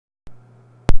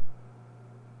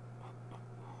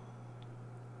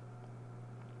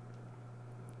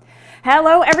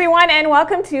Hello everyone and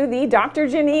welcome to the Dr.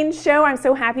 Janine show. I'm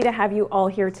so happy to have you all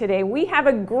here today. We have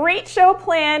a great show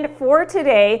planned for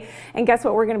today, and guess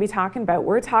what we're going to be talking about?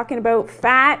 We're talking about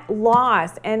fat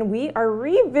loss, and we are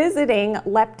revisiting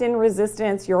leptin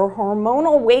resistance, your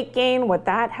hormonal weight gain, what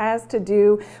that has to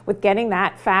do with getting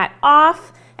that fat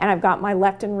off. And I've got my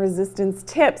leptin resistance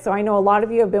tips. So I know a lot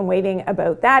of you have been waiting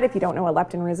about that. If you don't know what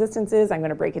leptin resistance is, I'm going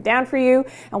to break it down for you.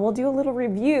 And we'll do a little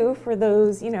review for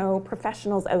those,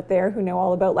 professionals out there who know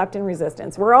all about leptin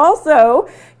resistance. We're also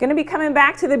going to be coming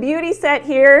back to the beauty set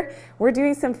here. We're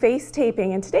doing some face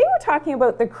taping. And today we're talking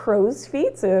about the crow's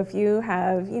feet. So if you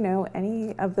have,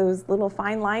 any of those little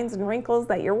fine lines and wrinkles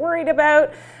that you're worried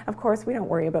about, of course, we don't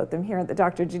worry about them here at the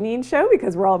Dr. Janine show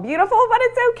because we're all beautiful, but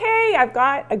it's okay. I've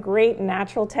got a great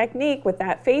natural technique with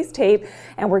that face tape,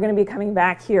 and we're going to be coming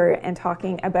back here and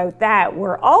talking about that.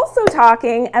 We're also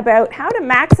talking about how to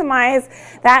maximize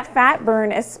that fat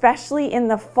burn, especially in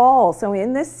the fall. So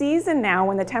in this season now,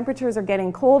 when the temperatures are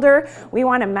getting colder, we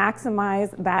want to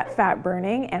maximize that fat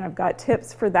burning, and I've got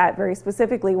tips for that very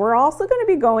specifically. We're also going to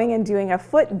be going and doing a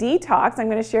foot detox. I'm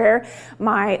going to share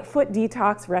my foot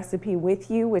detox recipe with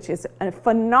you, which is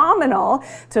phenomenal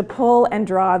to pull and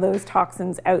draw those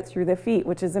toxins out through the feet,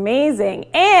 which is amazing.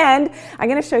 And I'm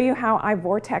going to show you how I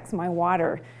vortex my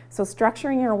water. So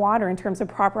structuring your water in terms of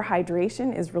proper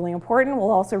hydration is really important.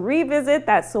 We'll also revisit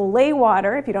that Soleil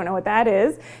water. If you don't know what that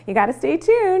is, you got to stay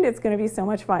tuned. It's going to be so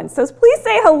much fun. So please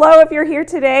say hello if you're here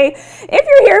today. If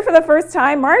you're here for the first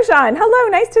time, Marjan, hello,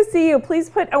 nice to see you. Please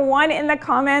put a 1 in the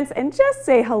comments and just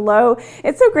say hello.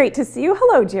 It's so great to see you.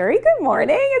 Hello, Jerry. Good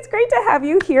morning. It's great to have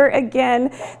you here again.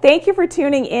 Thank you for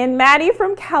tuning in. Maddie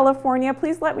from California,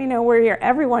 please let me know where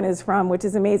everyone is from, which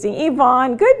is amazing.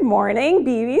 Yvonne, good morning.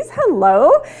 Beavies,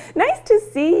 hello. Nice to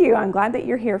see you. I'm glad that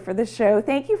you're here for the show.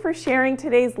 Thank you for sharing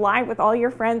today's live with all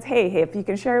your friends. Hey, if you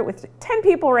can share it with 10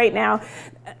 people right now,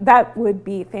 that would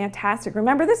be fantastic.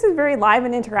 Remember, this is very live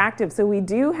and interactive, so we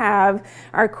do have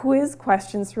our quiz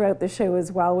questions throughout the show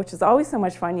as well, which is always so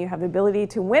much fun. You have the ability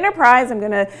to win a prize. I'm going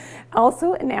to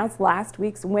also announce last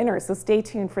week's winner, so stay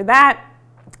tuned for that.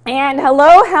 And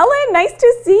hello, Helen, nice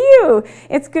to see you.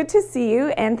 It's good to see you,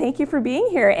 and thank you for being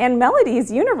here. And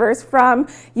Melody's Universe from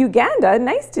Uganda,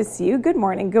 nice to see you. Good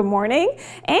morning, good morning.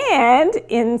 And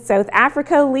in South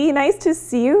Africa, Lee, nice to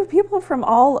see you. People from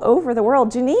all over the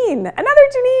world. Janine, another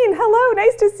Janine, hello,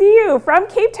 nice to see you. From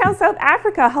Cape Town, South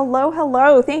Africa, hello,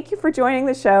 hello. Thank you for joining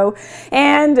the show.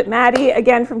 And Maddie,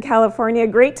 again from California,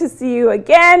 great to see you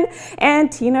again.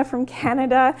 And Tina from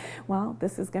Canada. Well,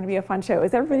 this is going to be a fun show.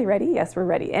 Is everybody ready? Yes, we're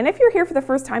ready. And if you're here for the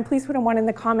first time, please put a 1 in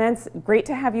the comments. Great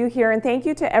to have you here. And thank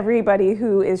you to everybody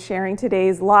who is sharing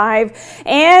today's live.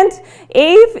 And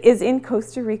Ave is in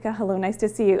Costa Rica. Hello, nice to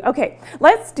see you. Okay,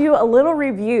 let's do a little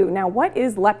review. Now, what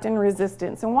is leptin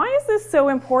resistance? And why is this so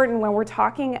important when we're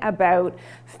talking about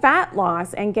fat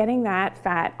loss and getting that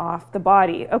fat off the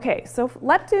body? Okay, so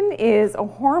leptin is a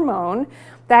hormone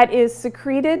that is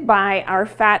secreted by our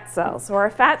fat cells. So our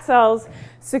fat cells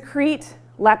secrete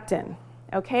leptin.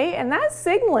 Okay, and that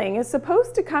signaling is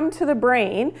supposed to come to the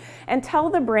brain and tell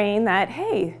the brain that,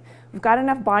 hey, we've got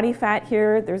enough body fat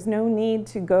here. There's no need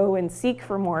to go and seek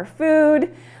for more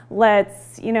food.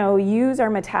 Let's, use our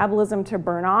metabolism to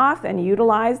burn off and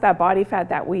utilize that body fat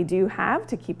that we do have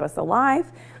to keep us alive.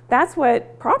 That's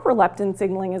what proper leptin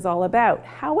signaling is all about.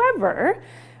 However,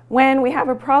 when we have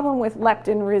a problem with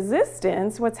leptin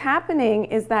resistance, what's happening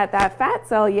is that fat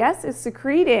cell, yes, is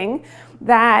secreting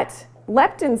that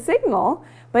leptin signal,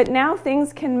 but now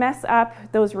things can mess up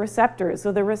those receptors.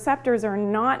 So the receptors are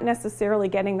not necessarily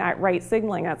getting that right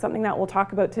signaling. That's something that we'll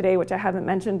talk about today, which I haven't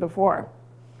mentioned before,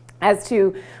 as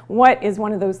to what is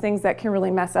one of those things that can really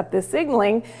mess up this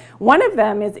signaling. One of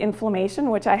them is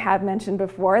inflammation, which I have mentioned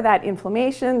before. That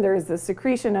inflammation, there's the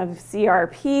secretion of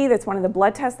CRP. That's one of the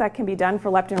blood tests that can be done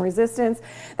for leptin resistance.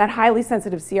 That highly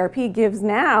sensitive CRP gives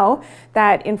now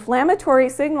that inflammatory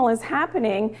signal is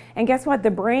happening, and guess what? The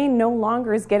brain no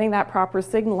longer is getting that proper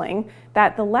signaling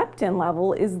that the leptin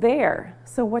level is there.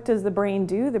 So what does the brain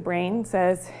do? The brain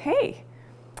says, hey,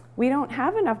 we don't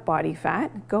have enough body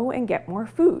fat, go and get more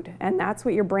food. And that's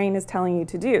what your brain is telling you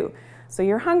to do. So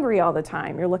you're hungry all the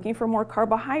time. You're looking for more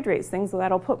carbohydrates, things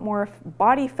that'll put more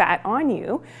body fat on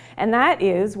you. And that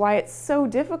is why it's so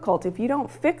difficult. If you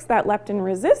don't fix that leptin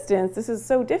resistance, this is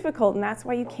so difficult, and that's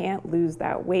why you can't lose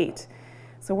that weight.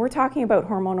 So we're talking about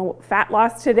hormonal fat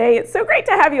loss today. It's so great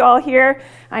to have you all here.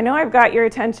 I know I've got your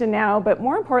attention now, but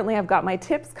more importantly, I've got my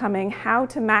tips coming how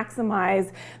to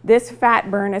maximize this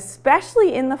fat burn,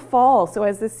 especially in the fall. So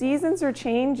as the seasons are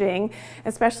changing,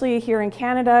 especially here in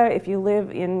Canada, if you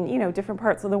live in different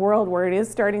parts of the world where it is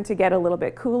starting to get a little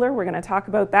bit cooler, we're going to talk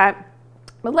about that.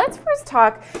 But let's first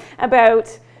talk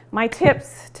about my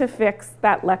tips to fix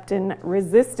that leptin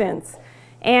resistance.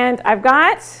 And I've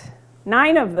got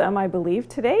 9 of them, I believe,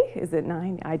 today. Is it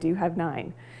 9? I do have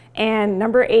 9. And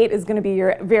number 8 is going to be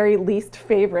your very least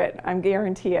favorite. I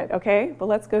guarantee it, okay? But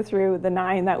let's go through the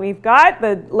 9 that we've got,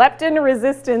 the leptin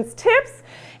resistance tips,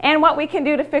 and what we can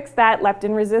do to fix that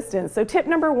leptin resistance. So tip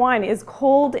number 1 is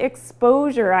cold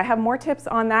exposure. I have more tips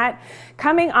on that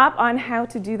coming up on how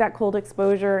to do that cold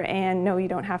exposure. And no, you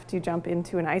don't have to jump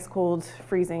into an ice cold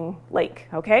freezing lake,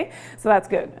 okay? So that's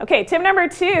good. Okay, tip number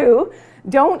 2,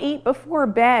 don't eat before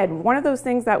bed. One of those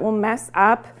things that will mess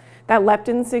up that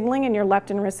leptin signaling in your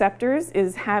leptin receptors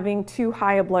is having too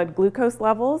high a blood glucose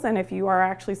levels. And if you are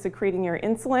actually secreting your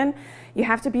insulin, you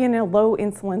have to be in a low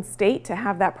insulin state to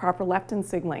have that proper leptin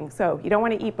signaling. So you don't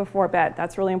want to eat before bed.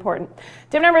 That's really important.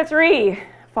 Tip number 3,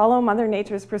 follow Mother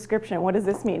Nature's prescription. What does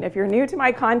this mean? If you're new to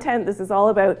my content, this is all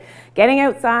about getting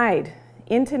outside,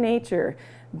 into nature,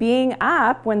 being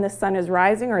up when the sun is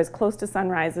rising or as close to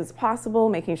sunrise as possible,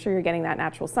 making sure you're getting that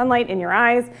natural sunlight in your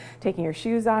eyes, taking your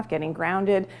shoes off, getting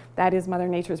grounded. That is Mother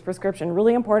Nature's prescription.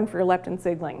 Really important for your leptin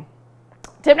signaling.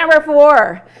 Tip number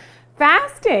 4,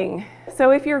 fasting.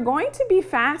 So if you're going to be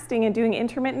fasting and doing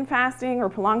intermittent fasting or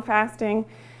prolonged fasting,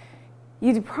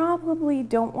 you probably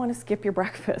don't want to skip your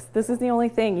breakfast. This is the only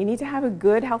thing. You need to have a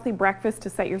good, healthy breakfast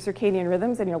to set your circadian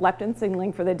rhythms and your leptin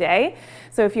signaling for the day.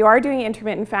 So if you are doing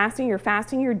intermittent fasting, you're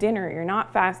fasting your dinner. You're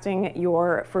not fasting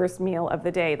your first meal of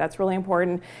the day. That's really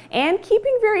important. And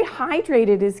keeping very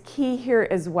hydrated is key here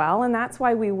as well. And that's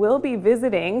why we will be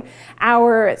visiting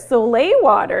our Soleil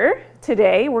water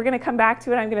today. We're going to come back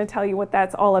to it. I'm going to tell you what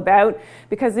that's all about,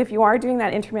 because if you are doing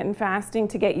that intermittent fasting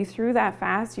to get you through that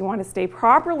fast, you want to stay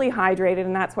properly hydrated,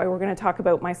 and that's why we're going to talk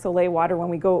about my Soleil water when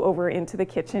we go over into the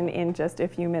kitchen in just a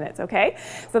few minutes, okay?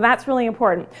 So that's really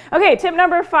important. Okay, tip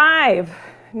number 5,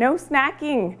 no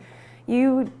snacking.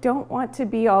 You don't want to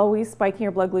be always spiking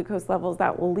your blood glucose levels.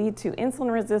 That will lead to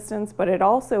insulin resistance, but it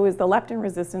also is the leptin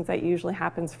resistance that usually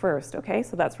happens first, okay?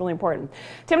 So that's really important.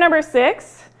 Tip number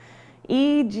 6,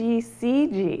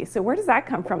 EGCG. So where does that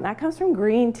come from? That comes from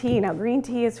green tea. Now, green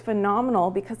tea is phenomenal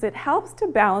because it helps to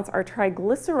balance our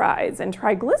triglycerides, and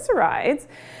triglycerides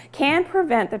can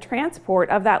prevent the transport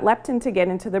of that leptin to get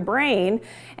into the brain.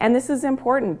 And this is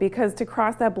important because to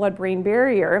cross that blood-brain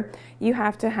barrier, you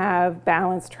have to have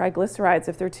balanced triglycerides.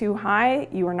 If they're too high,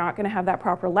 you are not going to have that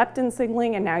proper leptin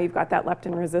signaling, and now you've got that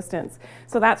leptin resistance.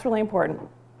 So that's really important.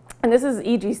 And this is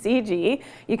EGCG.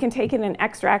 You can take it in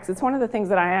extracts. It's one of the things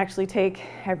that I actually take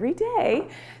every day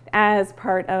as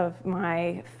part of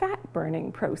my fat burning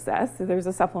process. So there's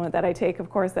a supplement that I take, of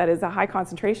course, that is a high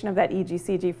concentration of that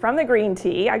EGCG from the green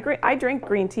tea. I drink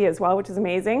green tea as well, which is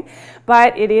amazing,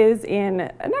 but it is in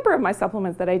a number of my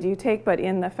supplements that I do take, but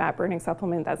in the fat burning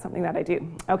supplement, that's something that I do.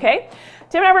 Okay,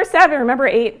 tip number 7, remember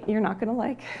 8, you're not gonna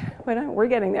like, but we're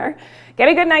getting there. Get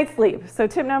a good night's sleep. So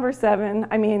tip number 7,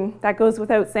 I mean, that goes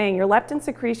without saying, your leptin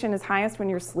secretion is highest when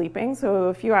you're sleeping, so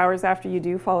a few hours after you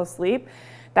do fall asleep.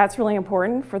 That's really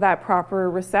important for that proper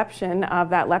reception of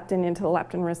that leptin into the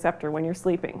leptin receptor when you're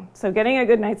sleeping. So getting a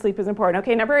good night's sleep is important.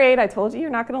 Okay, number 8, I told you you're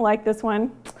not going to like this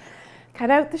one. Cut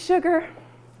out the sugar.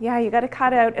 Yeah, you got to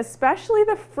cut out, especially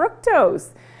the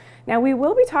fructose. Now, we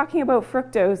will be talking about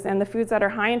fructose and the foods that are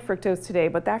high in fructose today,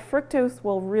 but that fructose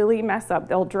will really mess up.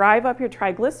 They'll drive up your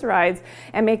triglycerides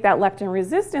and make that leptin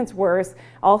resistance worse.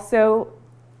 Also,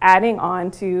 adding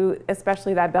on to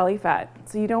especially that belly fat.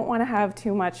 So you don't want to have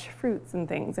too much fruits and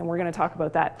things, and we're going to talk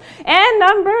about that. And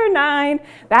number 9,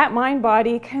 that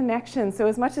mind-body connection. So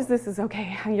as much as this is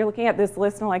okay, you're looking at this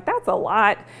list and like, that's a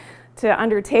lot to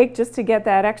undertake just to get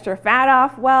that extra fat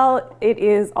off. Well, it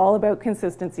is all about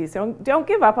consistency. So don't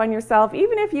give up on yourself.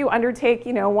 Even if you undertake,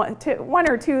 you know, one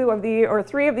or 2 of the or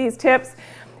 3 of these tips,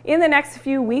 in the next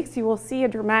few weeks, you will see a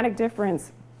dramatic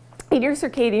difference in your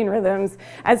circadian rhythms,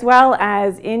 as well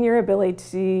as in your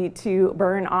ability to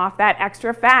burn off that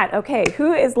extra fat. Okay,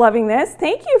 who is loving this?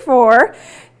 Thank you for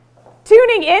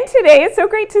tuning in today. It's so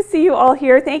great to see you all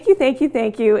here. Thank you, thank you,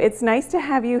 thank you. It's nice to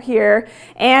have you here.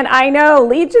 And I know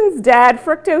Legion's dad,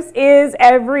 fructose is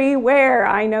everywhere.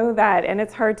 I know that. And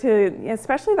it's hard to,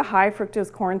 especially the high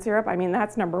fructose corn syrup. I mean,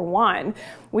 that's number 1.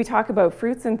 We talk about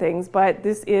fruits and things, but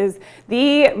this is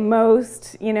the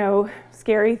most, you know,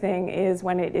 scary thing is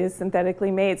when it is synthetically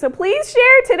made. So please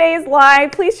share today's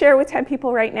live. Please share with 10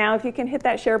 people right now. If you can hit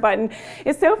that share button,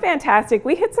 it's so fantastic.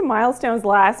 We hit some milestones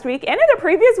last week and in the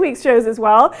previous week's shows as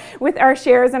well with our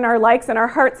shares and our likes and our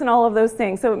hearts and all of those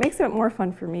things. So it makes it more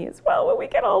fun for me as well when we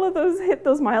get all of those, hit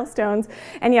those milestones.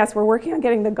 And yes, we're working on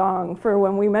getting the gong for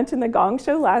when we mentioned the gong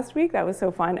show last week. That was so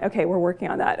fun. Okay, we're working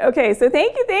on that. Okay, so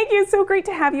thank you. It's so great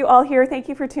to have you all here. Thank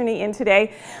you for tuning in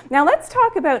today. Now let's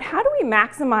talk about how do we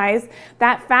maximize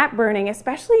that fat burning,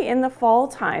 especially in the fall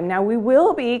time. Now we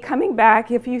will be coming back.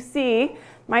 If you see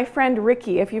my friend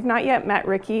Ricky, if you've not yet met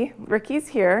Ricky, Ricky's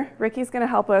here. Ricky's going to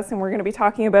help us, and we're going to be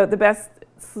talking about the best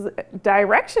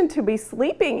direction to be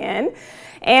sleeping in,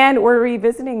 and we're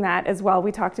revisiting that as well.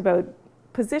 We talked about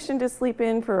position to sleep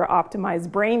in for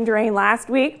optimized brain drain last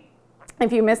week,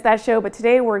 if you missed that show, but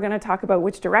today we're going to talk about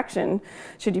which direction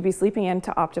should you be sleeping in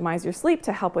to optimize your sleep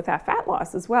to help with that fat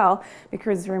loss as well.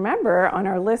 Because remember, on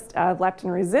our list of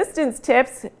leptin resistance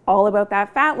tips, all about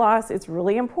that fat loss, it's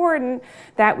really important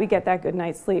that we get that good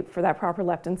night's sleep for that proper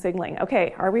leptin signaling.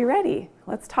 Okay, are we ready?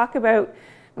 Let's talk about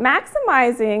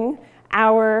maximizing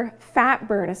our fat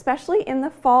burn, especially in the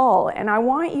fall. And I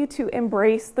want you to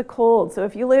embrace the cold. So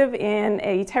if you live in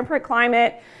a temperate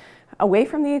climate, away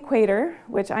from the equator,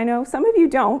 which I know some of you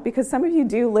don't, because some of you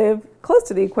do live close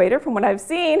to the equator from what I've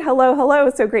seen. Hello, hello,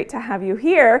 it's so great to have you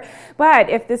here. But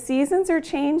if the seasons are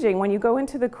changing, when you go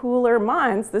into the cooler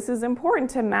months, this is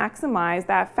important to maximize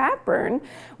that fat burn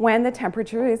when the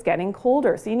temperature is getting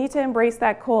colder. So you need to embrace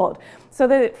that cold. So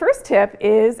the first tip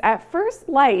is at first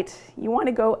light, you want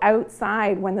to go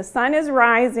outside. When the sun is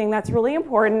rising, that's really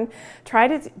important. Try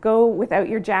to go without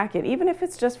your jacket, even if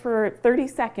it's just for 30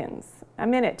 seconds. A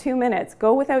minute, 2 minutes,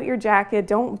 go without your jacket.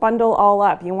 Don't bundle all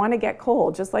up. You want to get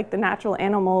cold, just like the natural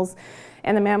animals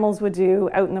and the mammals would do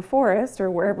out in the forest or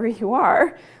wherever you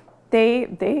are. They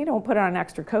don't put on an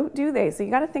extra coat, do they? So you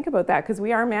got to think about that because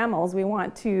we are mammals. We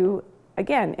want to,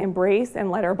 again, embrace and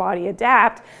let our body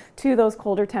adapt to those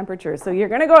colder temperatures. So you're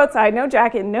going to go outside, no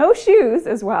jacket, no shoes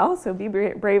as well. So be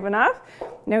brave enough.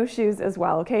 No shoes as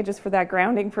well, okay? Just for that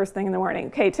grounding first thing in the morning.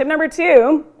 Okay, tip number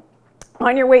 2.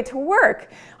 On your way to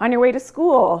work, on your way to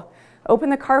school,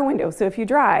 open the car window. So if you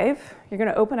drive, you're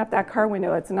going to open up that car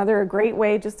window. It's another great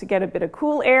way just to get a bit of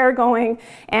cool air going.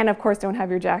 And of course, don't have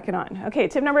your jacket on. Okay,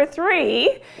 tip number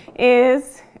 3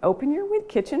 is open your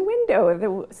kitchen window.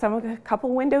 A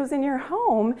couple windows in your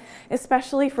home,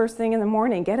 especially first thing in the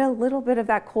morning. Get a little bit of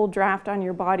that cold draft on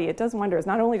your body. It does wonders.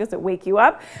 Not only does it wake you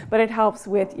up, but it helps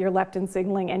with your leptin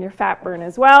signaling and your fat burn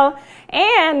as well.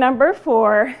 And number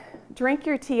 4, drink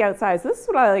your tea outside. So this is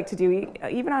what I like to do.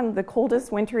 Even on the coldest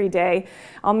wintry day,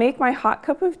 I'll make my hot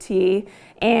cup of tea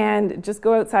and just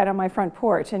go outside on my front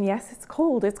porch. And yes, it's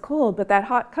cold, but that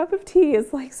hot cup of tea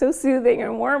is like so soothing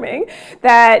and warming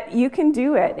that you can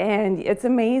do it. And it's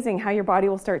amazing how your body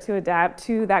will start to adapt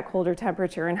to that colder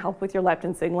temperature and help with your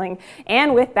leptin signaling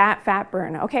and with that fat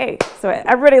burn. Okay, so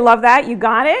everybody love that. You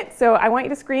got it? So I want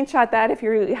you to screenshot that if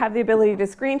you have the ability to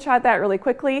screenshot that really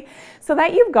quickly so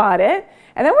that you've got it.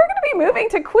 And then we're going to be moving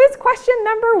to quiz question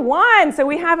number 1. So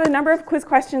we have a number of quiz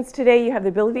questions today. You have the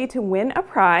ability to win a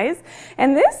prize.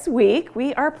 And this week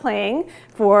we are playing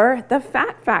for the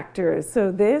fat factors.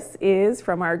 So this is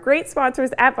from our great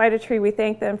sponsors at Vitatree. We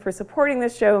thank them for supporting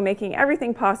this show, making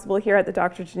everything possible here at the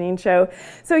Dr. Janine Show.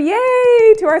 So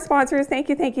yay to our sponsors. Thank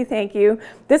you, thank you, thank you.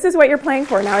 This is what you're playing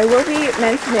for. Now I will be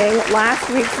mentioning last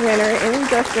week's winner in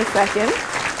just a second.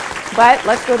 But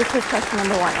let's go to quiz question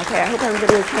number 1. Okay, I hope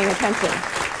everybody is paying attention.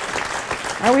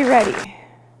 Are we ready?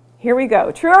 Here we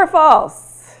go. True or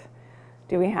false?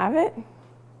 Do we have it?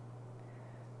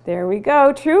 There we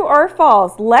go. True or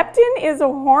false? Leptin is a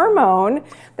hormone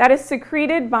that is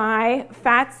secreted by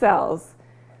fat cells.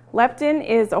 Leptin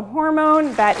is a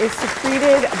hormone that is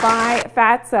secreted by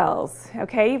fat cells.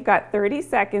 Okay, you've got 30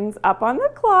 seconds up on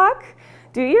the clock.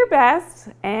 Do your best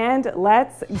and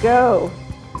let's go.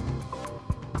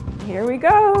 Here we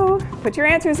go. Put your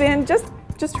answers in. Just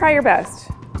try your best.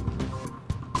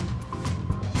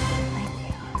 Thank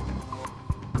you.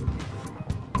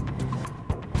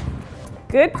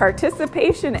 Good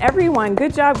participation, everyone.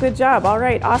 Good job, good job. All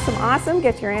right, awesome, awesome.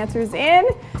 Get your answers in.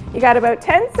 You got about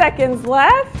 10 seconds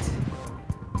left.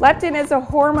 Leptin is a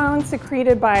hormone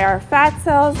secreted by our fat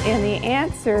cells, and the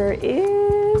answer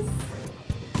is...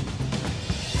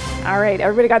 All right,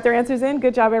 everybody got their answers in?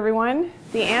 Good job, everyone.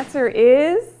 The answer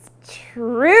is...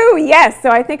 true, yes. So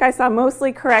I think I saw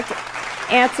mostly correct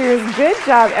answers. Good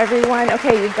job, everyone.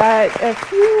 Okay, you've got a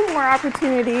few more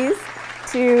opportunities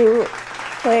to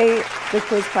play the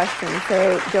quiz question,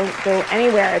 so don't go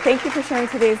anywhere. Thank you for sharing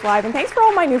today's live, and thanks for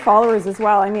all my new followers as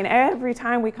well. I mean, every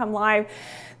time we come live,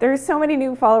 there's so many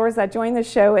new followers that join the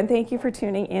show, and thank you for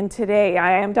tuning in today.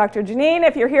 I am Dr. Janine.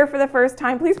 If you're here for the first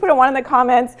time, please put a 1 in the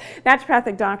comments,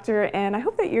 naturopathic doctor, and I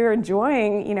hope that you're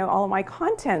enjoying, all of my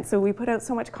content. So we put out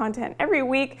so much content every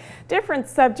week, different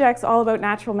subjects, all about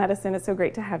natural medicine. It's so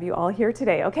great to have you all here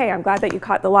today. Okay, I'm glad that you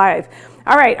caught the live.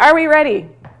 All right, are we ready?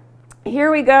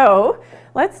 Here we go.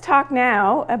 Let's talk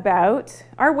now about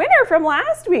our winner from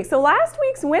last week. So last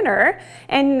week's winner,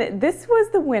 and this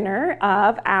was the winner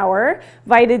of our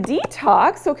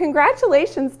VitaDetox. So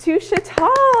congratulations to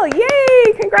Chantal.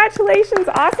 Yay, congratulations.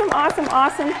 Awesome, awesome,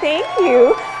 awesome. Thank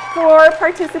you for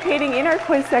participating in our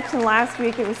quiz section last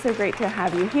week. It was so great to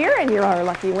have you here, and you're our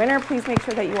lucky winner. Please make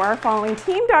sure that you are following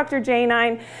Team Dr.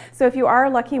 Janine. So if you are a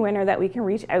lucky winner, that we can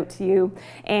reach out to you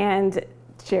and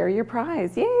share your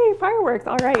prize. Yay, fireworks.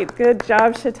 All right, good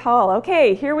job, Chantal.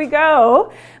 Okay, here we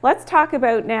go. Let's talk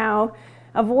about now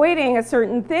avoiding a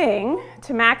certain thing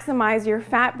to maximize your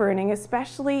fat burning,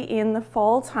 especially in the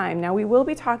fall time. Now, we will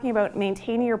be talking about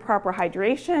maintaining your proper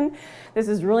hydration. This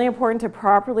is really important to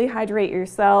properly hydrate your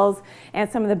cells,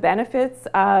 and some of the benefits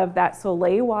of that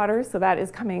Soleil water. So that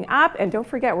is coming up. And don't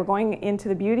forget, we're going into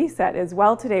the beauty set as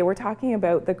well today. We're talking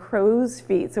about the crow's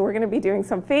feet. So we're going to be doing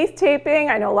some face taping.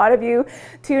 I know a lot of you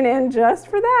tune in just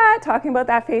for that, talking about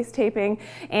that face taping,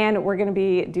 and we're going to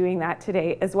be doing that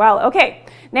today as well. Okay,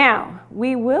 now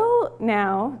we will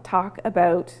now talk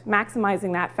about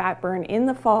maximizing that fat burn in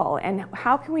the fall. And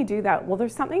how can we do that? Well,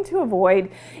 there's something to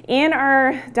avoid in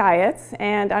our diets,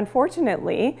 and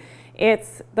unfortunately,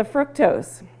 it's the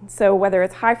fructose. So whether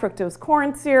it's high fructose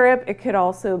corn syrup, it could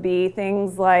also be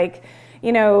things like,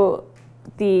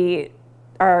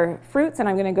 our fruits, and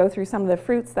I'm going to go through some of the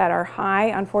fruits that are high,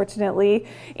 unfortunately,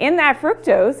 in that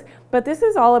fructose. But this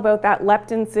is all about that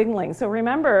leptin signaling. So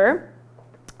remember,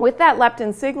 with that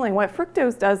leptin signaling, what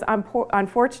fructose does,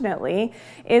 unfortunately,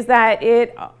 is that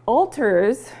it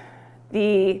alters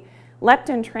the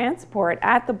leptin transport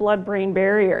at the blood-brain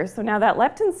barrier. So now that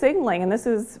leptin signaling, and this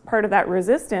is part of that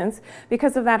resistance,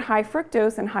 because of that high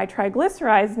fructose and high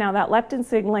triglycerides, now that leptin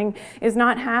signaling is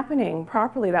not happening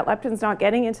properly. That leptin's not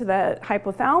getting into the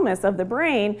hypothalamus of the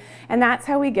brain, and that's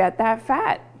how we get that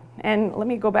fat. And let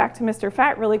me go back to Mr.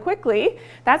 Fat really quickly.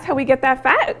 That's how we get that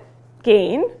fat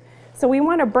gain. So we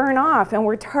want to burn off, and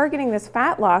we're targeting this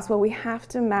fat loss. Well, we have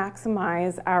to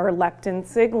maximize our leptin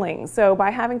signaling. So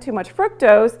by having too much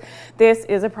fructose, this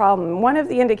is a problem. One of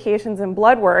the indications in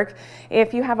blood work,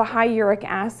 if you have a high uric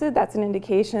acid, that's an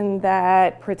indication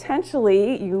that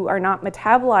potentially you are not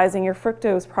metabolizing your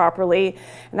fructose properly,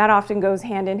 and that often goes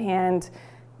hand in hand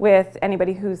with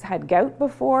anybody who's had gout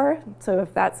before. So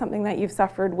if that's something that you've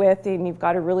suffered with, then you've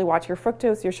got to really watch your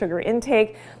fructose, your sugar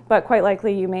intake, but quite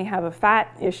likely you may have a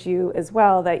fat issue as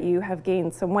well, that you have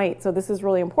gained some weight. So this is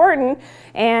really important.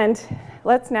 And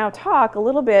let's now talk a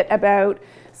little bit about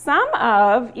some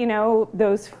of,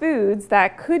 those foods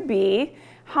that could be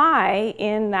high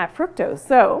in that fructose.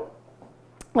 So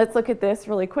let's look at this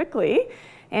really quickly.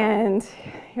 And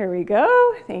here we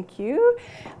go. Thank you.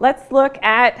 Let's look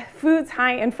at foods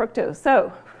high in fructose.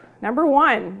 So number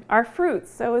one, our fruits.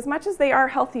 So as much as they are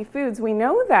healthy foods, we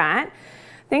know that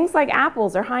things like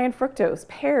apples are high in fructose.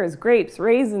 Pears, grapes,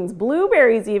 raisins,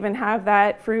 blueberries even have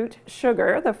that fruit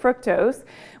sugar, the fructose,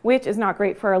 which is not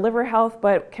great for our liver health,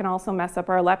 but can also mess up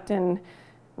our leptin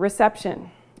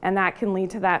reception. And that can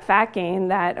lead to that fat gain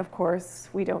that, of course,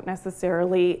 we don't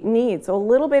necessarily need. So a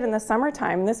little bit in the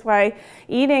summertime. This is why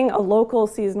eating a local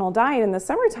seasonal diet in the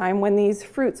summertime, when these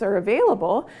fruits are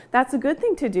available, that's a good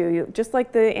thing to do. Just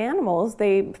like the animals,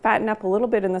 they fatten up a little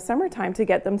bit in the summertime to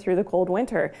get them through the cold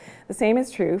winter. The same is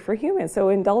true for humans. So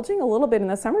indulging a little bit in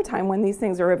the summertime when these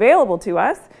things are available to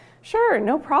us, sure,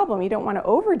 no problem. You don't want to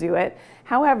overdo it.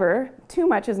 However, too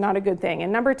much is not a good thing.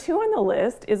 And number two on the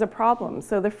list is a problem.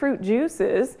 So the fruit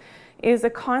juices is a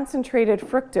concentrated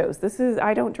fructose.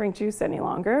 I don't drink juice any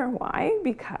longer. Why?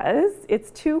 Because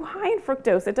it's too high in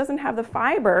fructose. It doesn't have the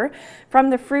fiber from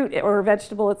the fruit or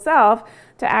vegetable itself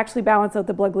to actually balance out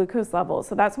the blood glucose levels.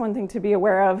 So that's one thing to be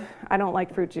aware of. I don't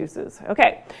like fruit juices.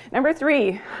 Okay, number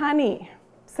three, honey.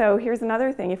 So here's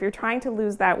another thing. If you're trying to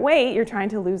lose that weight, you're trying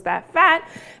to lose that fat,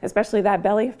 especially that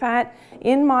belly fat,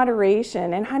 in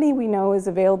moderation. And honey, we know, is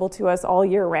available to us all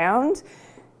year round.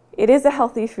 It is a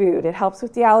healthy food. It helps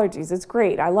with the allergies. It's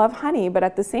great. I love honey, but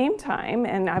at the same time,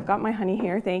 and I've got my honey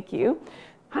here, thank you.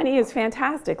 Honey is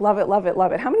fantastic. Love it, love it,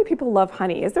 love it. How many people love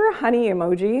honey? Is there a honey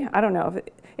emoji? I don't know.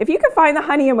 If you can find the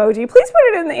honey emoji, please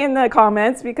put it in the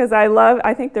comments, because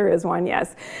I think there is one,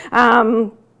 yes.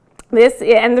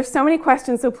 And there's so many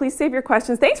questions, so please save your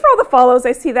questions. Thanks for all the follows.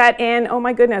 I see that, and oh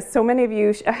my goodness, so many of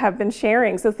you have been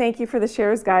sharing. So thank you for the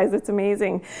shares, guys. It's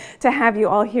amazing to have you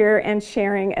all here and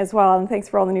sharing as well. And thanks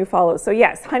for all the new follows. So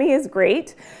yes, honey is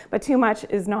great, but too much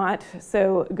is not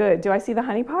so good. Do I see the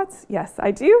honey pots? Yes,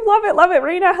 I do. Love it, love it.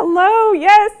 Rena, hello.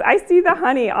 Yes, I see the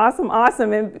honey. Awesome,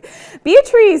 awesome. And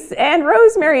Beatrice and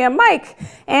Rosemary and Mike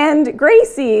and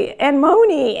Gracie and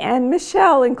Moni and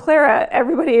Michelle and Clara,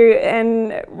 everybody,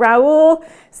 and Raul,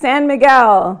 San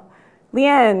Miguel,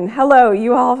 Leanne, hello,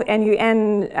 you all, and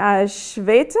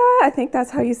Shveta, I think that's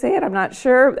how you say it, I'm not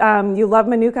sure. You love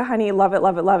Manuka honey, love it,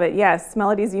 love it, love it. Yes,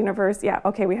 Melody's Universe, yeah,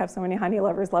 okay, we have so many honey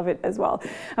lovers, love it as well,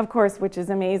 of course, which is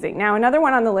amazing. Now, another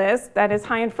one on the list that is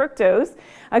high in fructose,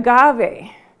 agave.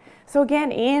 So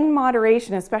again, in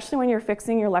moderation, especially when you're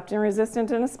fixing your leptin resistant,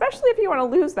 and especially if you want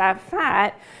to lose that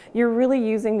fat, you're really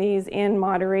using these in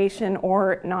moderation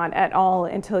or not at all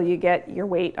until you get your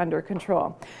weight under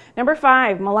control. Number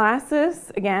 5,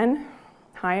 molasses, again,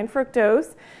 high in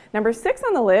fructose. Number 6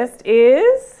 on the list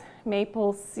is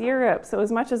maple syrup. So as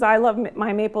much as I love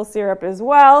my maple syrup as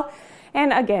well,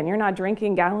 and again, you're not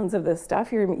drinking gallons of this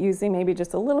stuff. You're using maybe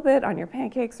just a little bit on your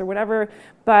pancakes or whatever,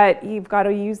 but you've got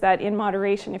to use that in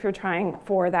moderation if you're trying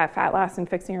for that fat loss and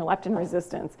fixing your leptin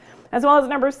resistance. As well as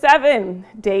number 7,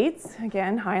 dates,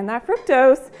 again, high in that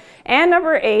fructose. And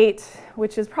number 8,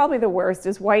 which is probably the worst,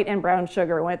 is white and brown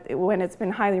sugar. When it's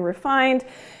been highly refined,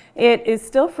 it is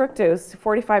still fructose.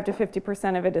 45 to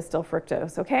 50% of it is still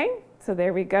fructose, okay? So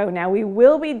there we go. Now we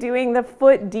will be doing the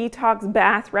foot detox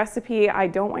bath recipe. I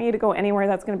don't want you to go anywhere.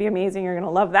 That's going to be amazing. You're going to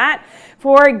love that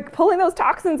for pulling those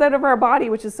toxins out of our body,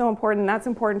 which is so important. That's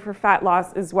important for fat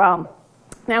loss as well.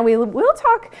 Now we will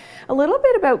talk a little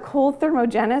bit about cold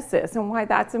thermogenesis and why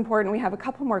that's important. We have a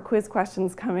couple more quiz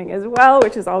questions coming as well,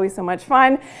 which is always so much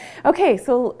fun. Okay,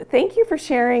 so thank you for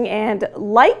sharing and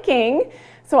liking.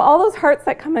 So all those hearts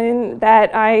that come in,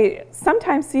 that I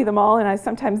sometimes see them all and I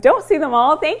sometimes don't see them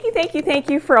all. Thank you, thank you, thank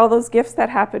you for all those gifts that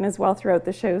happen as well throughout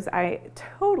the shows. I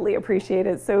totally appreciate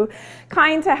it. So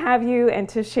kind to have you and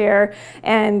to share,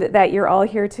 and that you're all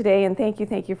here today. And thank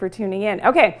you for tuning in.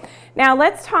 Okay, now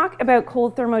let's talk about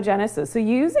cold thermogenesis. So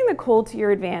using the cold to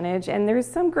your advantage, and there's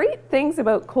some great things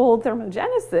about cold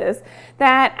thermogenesis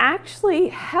that actually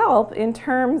help in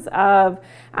terms of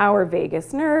our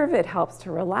vagus nerve. It helps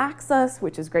to relax us,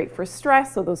 which is great for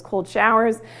stress, so those cold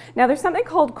showers. Now there's something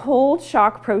called cold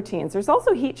shock proteins. There's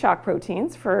also heat shock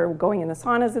proteins for going in the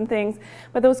saunas and things,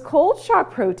 but those cold shock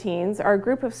proteins are a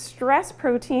group of stress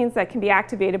proteins that can be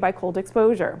activated by cold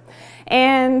exposure.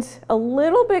 And a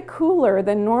little bit cooler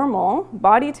than normal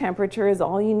body temperature is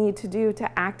all you need to do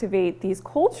to activate these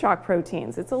cold shock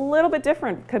proteins. It's a little bit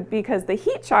different because the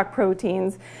heat shock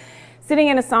proteins, sitting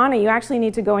in a sauna, you actually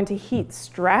need to go into heat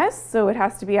stress, so it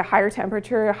has to be a higher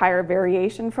temperature, a higher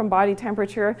variation from body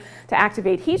temperature to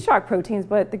activate heat shock proteins.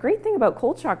 But the great thing about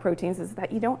cold shock proteins is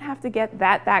that you don't have to get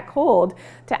that cold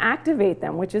to activate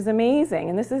them, which is amazing.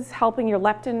 And this is helping your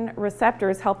leptin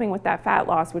receptors, helping with that fat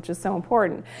loss, which is so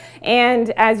important. And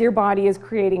as your body is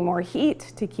creating more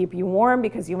heat to keep you warm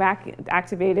because you've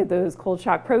activated those cold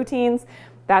shock proteins,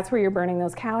 that's where you're burning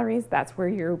those calories, that's where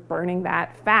you're burning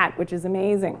that fat, which is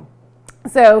amazing.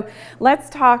 So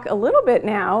let's talk a little bit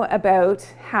now about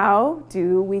how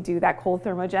do we do that cold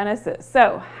thermogenesis.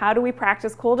 So how do we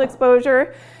practice cold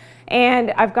exposure?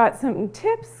 And I've got some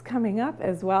tips coming up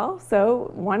as well.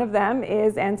 So one of them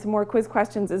is, and some more quiz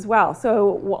questions as well.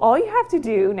 So all you have to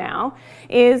do now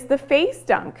is the face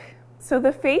dunk. So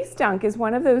the face dunk is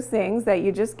one of those things that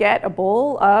you just get a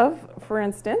bowl of, for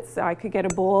instance, I could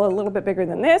get a bowl a little bit bigger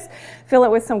than this, fill it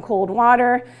with some cold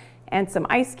water and some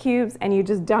ice cubes, and you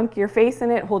just dunk your face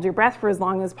in it, hold your breath for as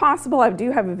long as possible. I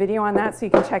do have a video on that, so you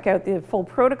can check out the full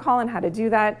protocol and how to do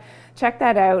that. Check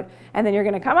that out, and then you're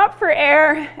gonna come up for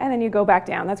air, and then you go back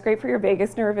down. That's great for your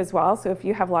vagus nerve as well, so if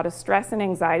you have a lot of stress and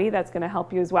anxiety, that's gonna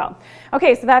help you as well.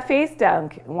 Okay, so that face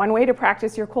dunk, one way to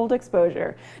practice your cold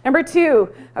exposure. Number 2,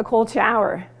 a cold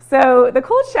shower. So the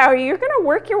cold shower, you're gonna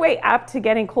work your way up to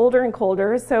getting colder and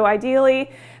colder, so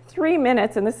ideally, 3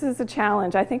 minutes, and this is a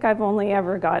challenge. I think I've only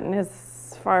ever gotten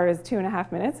as far as 2.5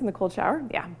 minutes in the cold shower.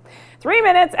 Yeah. 3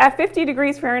 minutes at 50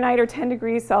 degrees Fahrenheit or 10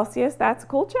 degrees Celsius, that's a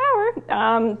cold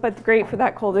shower, but great for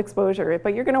that cold exposure.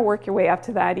 But you're gonna work your way up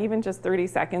to that, even just 30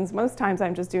 seconds. Most times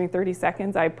I'm just doing 30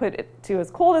 seconds. I put it to as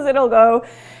cold as it'll go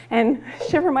and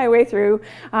shiver my way through,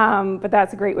 but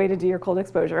that's a great way to do your cold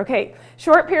exposure. Okay,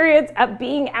 short periods of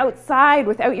being outside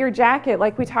without your jacket,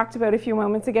 like we talked about a few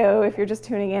moments ago. If you're just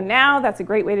tuning in now, that's a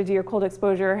great way to do your cold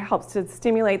exposure. Helps to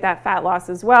stimulate that fat loss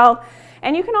as well.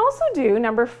 And you can also do,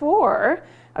 number 4,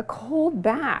 a cold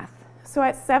bath. So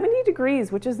at 70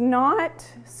 degrees, which is not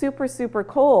super, super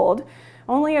cold,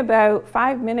 only about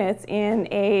 5 minutes in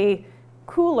a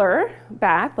cooler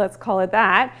bath, let's call it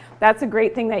that, that's a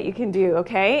great thing that you can do,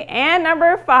 okay? And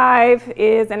number 5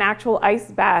 is an actual ice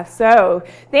bath. So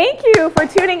thank you for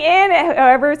tuning in,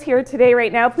 whoever's here today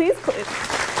right now. Please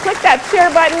click that share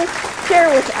button. Share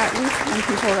with at least 10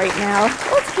 people right now.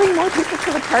 Let's bring more people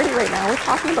to the party right now. We're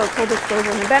talking about cold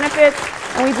exposure and the benefits,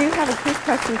 and we do have a quiz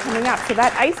question coming up. So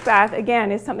that ice bath,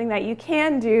 again, is something that you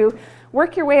can do.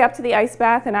 Work your way up to the ice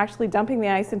bath and actually dumping the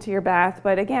ice into your bath.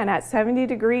 But again, at 70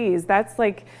 degrees, that's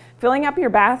like filling up your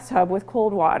bathtub with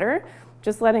cold water,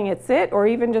 just letting it sit, or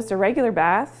even just a regular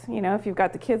bath. You know, if you've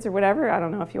got the kids or whatever, I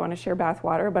don't know if you want to share bath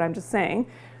water, but I'm just saying,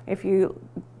 if you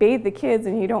bathe the kids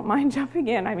and you don't mind jumping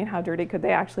in, I mean, how dirty could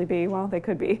they actually be? Well, they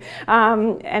could be.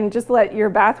 And just let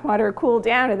your bath water cool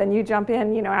down, and then you jump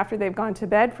in, you know, after they've gone to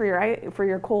bed for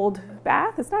your cold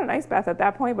bath. It's not an ice bath at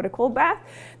that point, but a cold bath.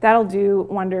 That'll do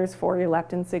wonders for your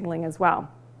leptin signaling as well.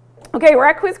 Okay, we're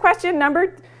at quiz question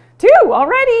number 2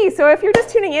 already. So if you're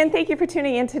just tuning in, thank you for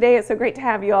tuning in today. It's so great to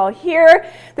have you all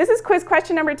here. This is quiz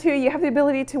question number 2. You have the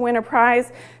ability to win a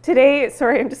prize today.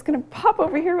 Sorry, I'm just going to pop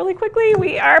over here really quickly.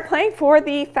 We are playing for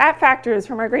the fat factors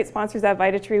from our great sponsors at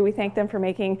Vitatree. We thank them for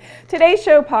making today's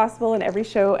show possible and every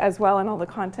show as well, and all the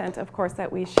content, of course,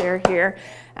 that we share here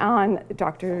on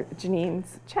Dr.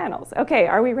 Janine's channels. Okay,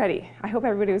 are we ready? I hope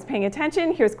everybody was paying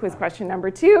attention. Here's quiz question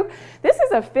number 2. This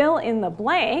is a fill in the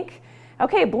blank.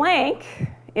 Okay, blank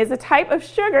is a type of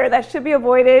sugar that should be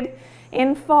avoided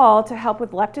in fall to help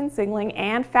with leptin signaling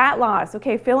and fat loss.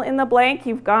 Okay, fill in the blank.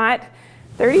 You've got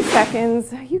 30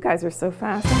 seconds. You guys are so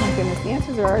fast. Oh my goodness, the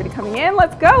answers are already coming in.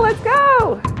 Let's go, let's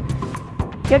go.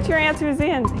 Get your answers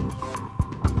in.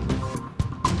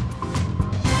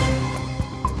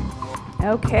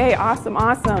 Okay, awesome,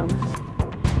 awesome.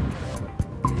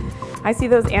 I see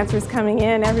those answers coming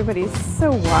in. Everybody's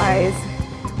so wise.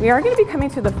 We are going to be coming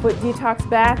to the foot detox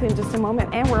bath in just a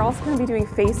moment, and we're also going to be doing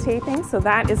face taping, so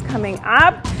that is coming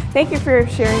up. Thank you for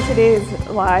sharing today's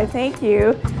live. Thank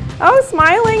you. Oh,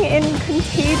 smiling and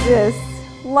contagious.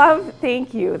 Love,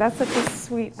 thank you. That's such a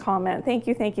sweet comment. Thank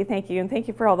you, thank you, thank you, and thank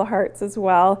you for all the hearts as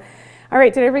well. All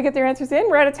right, did everybody get their answers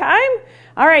in? We're out of time?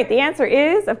 All right, the answer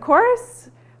is, of course,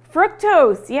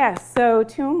 fructose. Yes, so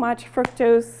too much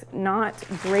fructose, not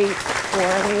great for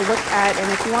me to look at.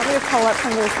 And if you want me to call up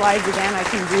some of those slides again, I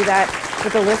can do that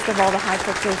with a list of all the high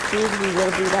fructose foods. We will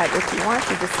do that if you want,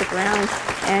 so just stick around.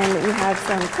 And we have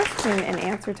some question and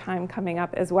answer time coming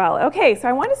up as well. Okay, so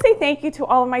I want to say thank you to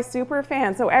all of my super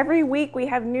fans. So every week we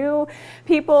have new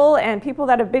people and people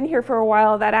that have been here for a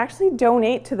while that actually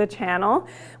donate to the channel,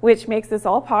 which makes this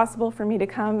all possible for me to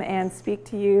come and speak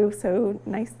to you so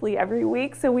nicely every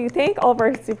week. So we thank all of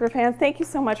our super fans. Thank you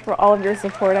so much for all of your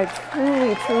support. I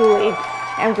truly, truly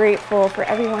am grateful for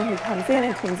everyone who comes in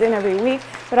and tunes in every week,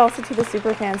 but also to the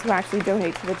super fans who actually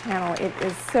donate to the channel. It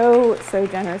is so, so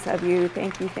generous of you.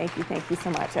 Thank you, thank you, thank you so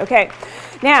much. Okay,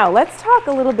 now let's talk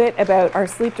a little bit about our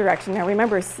sleep direction. Now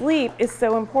remember, sleep is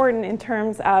so important in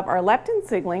terms of our leptin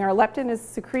signaling. Our leptin is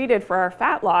secreted for our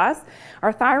fat loss,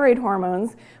 our thyroid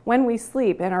hormones when we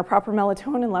sleep, and our proper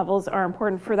melatonin levels are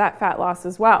important for that fat loss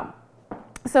as well.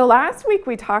 So last week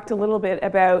we talked a little bit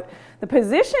about the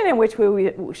position in which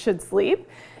we should sleep,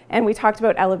 and we talked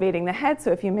about elevating the head.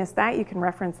 So if you missed that, you can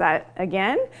reference that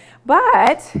again.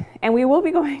 And we will be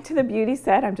going to the beauty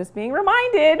set. I'm just being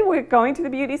reminded, we're going to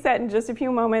the beauty set in just a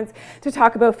few moments to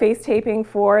talk about face taping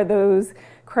for those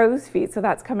crow's feet, so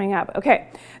that's coming up. Okay,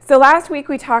 so last week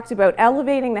we talked about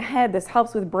elevating the head. This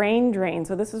helps with brain drain,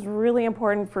 so this is really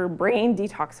important for brain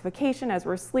detoxification as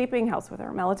we're sleeping, helps with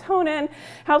our melatonin,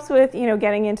 helps with, you know,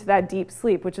 getting into that deep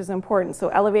sleep, which is important. So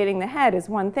elevating the head is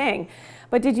one thing.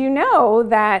 But did you know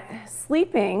that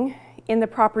sleeping in the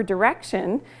proper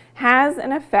direction has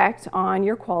an effect on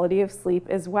your quality of sleep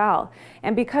as well?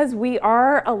 And because we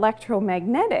are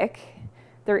electromagnetic,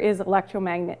 there is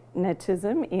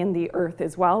electromagnetism in the earth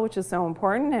as well, which is so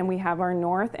important, and we have our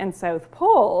north and south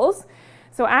poles.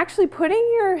 So actually putting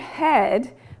your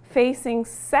head facing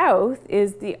south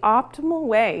is the optimal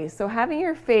way. So having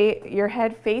your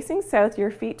head facing south, your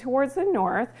feet towards the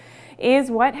north, is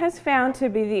what has found to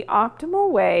be the optimal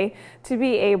way to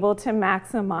be able to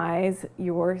maximize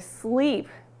your sleep.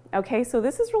 Okay, so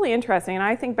this is really interesting, and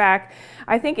I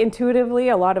think intuitively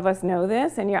a lot of us know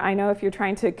this, and I know if you're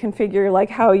trying to configure like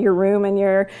how your room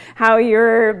and how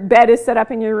your bed is set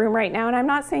up in your room right now, and I'm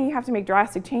not saying you have to make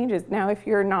drastic changes. Now, if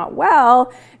you're not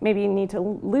well, maybe you need to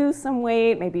lose some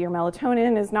weight, maybe your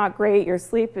melatonin is not great, your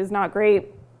sleep is not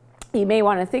great, you may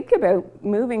want to think about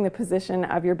moving the position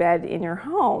of your bed in your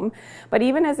home. But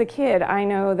even as a kid, I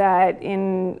know that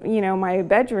in, my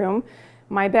bedroom,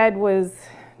 my bed was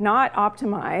not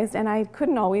optimized and I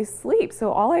couldn't always sleep.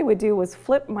 So all I would do was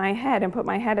flip my head and put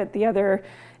my head at the other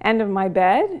end of my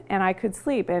bed and I could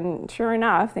sleep. And sure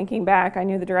enough, thinking back, I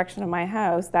knew the direction of my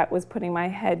house. That was putting my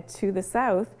head to the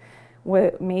south,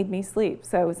 what made me sleep.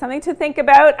 So something to think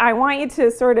about. I want you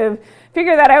to sort of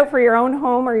figure that out for your own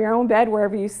home or your own bed,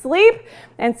 wherever you sleep,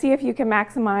 and see if you can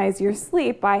maximize your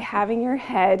sleep by having your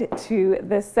head to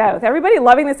the south. Everybody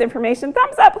loving this information?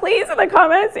 Thumbs up, please, in the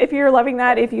comments if you're loving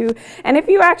that. If you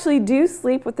actually do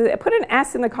sleep with put an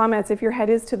S in the comments if your head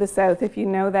is to the south, if you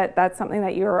know that that's something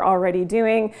that you're already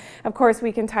doing. Of course,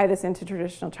 we can tie this into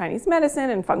traditional Chinese medicine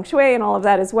and feng shui and all of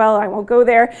that as well. I won't go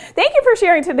there. Thank you for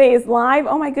sharing today's live.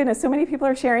 Oh my goodness, so many people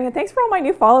are sharing, and thanks for all my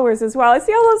new followers as well. I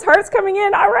see all those hearts coming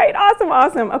in. All right,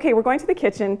 awesome. Okay, we're going to the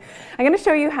kitchen. I'm going to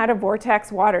show you how to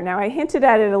vortex water. Now, I hinted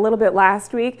at it a little bit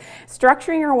last week.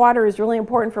 Structuring your water is really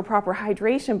important for proper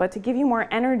hydration, but to give you more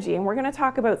energy, and we're going to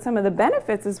talk about some of the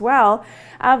benefits as well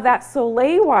of that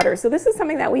Soleil water. So this is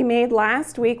something that we made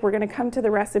last week. We're going to come to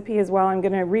the recipe as well. I'm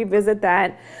going to revisit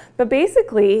that. But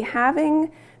basically,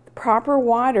 having proper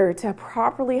water to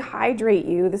properly hydrate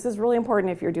you. This is really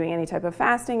important if you're doing any type of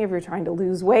fasting, if you're trying to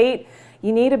lose weight.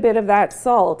 You need a bit of that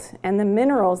salt and the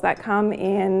minerals that come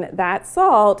in that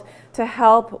salt to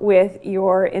help with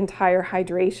your entire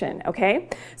hydration, okay?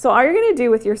 So all you're gonna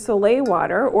do with your Soleil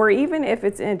water, or even if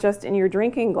it's just in your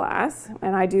drinking glass,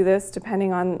 and I do this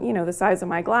depending on, the size of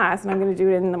my glass, and I'm gonna do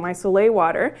it in my Soleil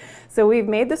water. So we've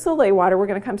made the Soleil water. We're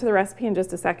gonna come to the recipe in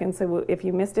just a second, so if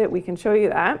you missed it, we can show you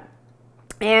that.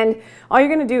 And all you're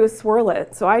going to do is swirl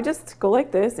it. So I just go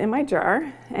like this in my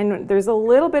jar, and there's a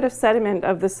little bit of sediment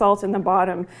of the salt in the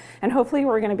bottom, and hopefully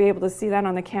we're going to be able to see that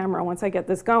on the camera once I get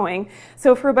this going.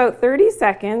 So for about 30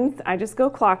 seconds, I just go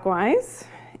clockwise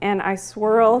and I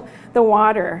swirl the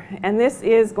water, and this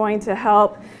is going to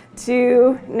help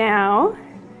to now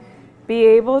be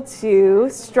able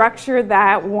to structure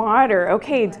that water.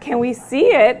 Okay, can we see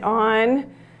it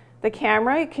on the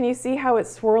camera? Can you see how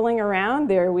it's swirling around?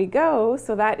 There we go.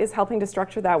 So that is helping to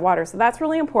structure that water. So that's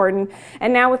really important.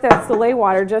 And now with that Soleil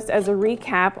water, just as a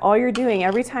recap, all you're doing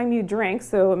every time you drink,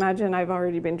 so imagine I've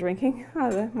already been drinking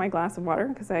my glass of water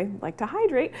because I like to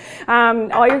hydrate.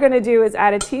 All you're going to do is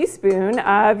add a teaspoon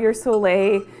of your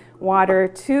Soleil water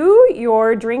to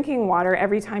your drinking water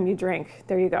every time you drink.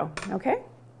 There you go. Okay?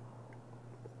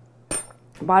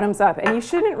 Bottoms up, and you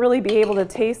shouldn't really be able to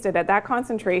taste it at that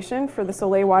concentration for the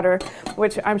Soleil water,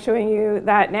 which I'm showing you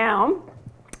that now.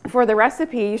 For the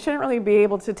recipe, you shouldn't really be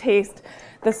able to taste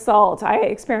the salt. I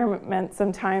experiment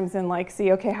sometimes and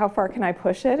see, okay, how far can I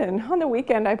push it? And on the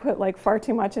weekend, I put far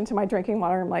too much into my drinking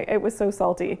water. I'm it was so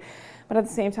salty. But at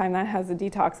the same time, that has a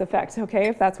detox effect, okay,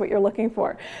 if that's what you're looking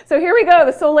for. So here we go,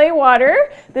 the Soleil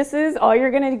water. This is all you're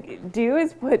gonna do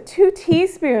is put 2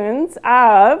 teaspoons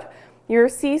of your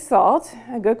sea salt,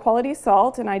 a good quality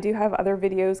salt, and I do have other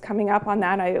videos coming up on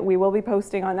that. We will be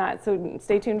posting on that, so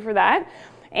stay tuned for that.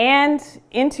 And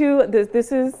into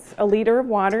this is a liter of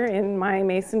water in my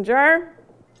mason jar.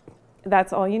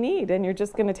 That's all you need, and you're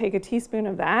just going to take a teaspoon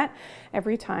of that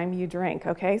every time you drink,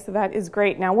 okay? So that is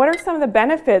great. Now, what are some of the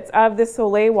benefits of the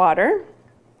Soleil water?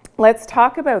 Let's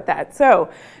talk about that.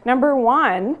 So, number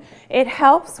 1, it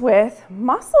helps with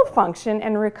muscle function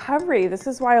and recovery. This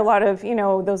is why a lot of,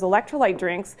 those electrolyte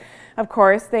drinks, of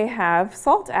course, they have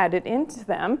salt added into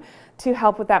them to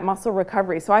help with that muscle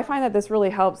recovery. So I find that this really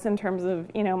helps in terms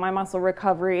of, my muscle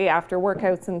recovery after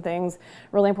workouts and things.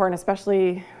 Really important,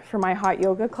 especially for my hot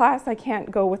yoga class. I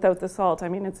can't go without the salt. I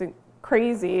mean, it's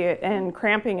crazy and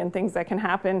cramping and things that can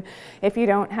happen if you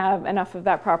don't have enough of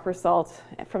that proper salt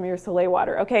from your Soleil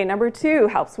water. Okay, number 2,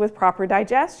 helps with proper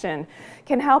digestion.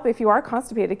 Can help if you are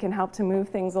constipated, can help to move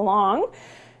things along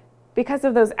because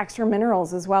of those extra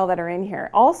minerals as well that are in here.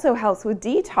 Also helps with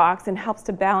detox and helps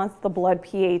to balance the blood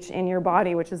pH in your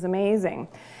body, which is amazing.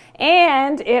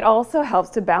 And it also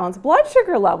helps to balance blood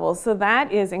sugar levels, so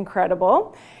that is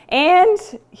incredible. And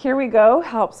here we go,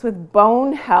 helps with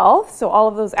bone health. So all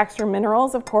of those extra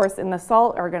minerals, of course, in the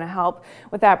salt are going to help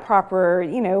with that proper,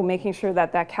 making sure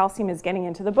that that calcium is getting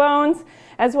into the bones,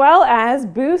 as well as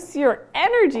boosts your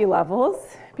energy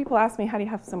levels. People ask me, how do you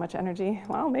have so much energy?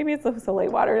 Well, maybe it's the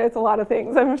Soleil water. It's a lot of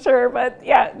things, I'm sure. But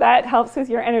yeah, that helps with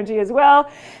your energy as well.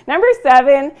 Number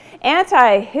 7,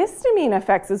 antihistamine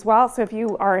effects as well. So if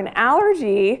you are an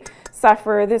allergy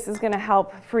suffer, this is going to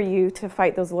help for you to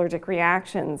fight those allergic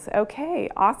reactions. Okay,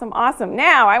 awesome, awesome.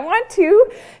 Now, I want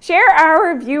to share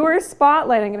our viewer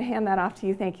spotlight. I'm going to hand that off to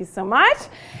you. Thank you so much.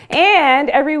 And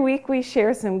every week we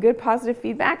share some good positive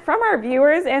feedback from our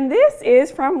viewers, and this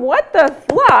is from What the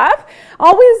Fluff.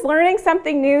 Always learning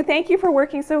something new. Thank you for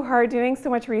working so hard, doing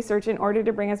so much research in order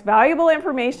to bring us valuable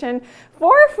information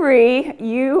for free.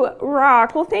 You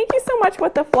rock. Well, thank you so much,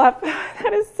 What the Fluff.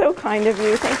 That is so kind of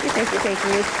you. Thank you, thank you, thank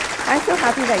you. I'm so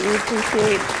happy that you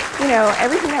appreciate,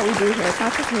 everything that we do here. It's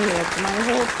not just me, it's my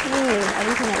whole team.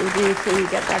 Everything that we do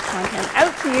to get that content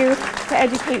out to you, to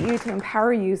educate you, to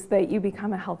empower you so that you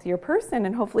become a healthier person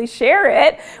and hopefully share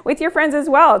it with your friends as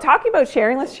well. Talking about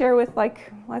sharing, let's share with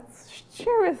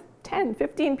 10,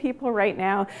 15 people right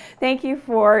now. Thank you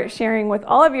for sharing with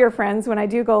all of your friends when I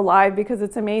do go live, because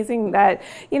it's amazing that,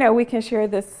 we can share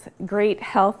this great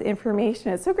health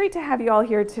information. It's so great to have you all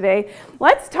here today.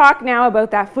 Let's talk now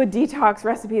about that food detox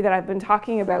recipe that I've been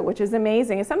talking about, which is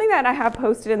amazing. It's something that I have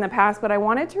posted in the past, but I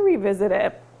wanted to revisit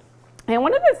it. And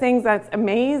one of the things that's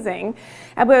amazing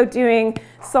about doing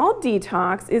salt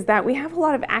detox is that we have a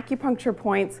lot of acupuncture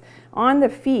points on the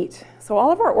feet. So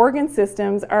all of our organ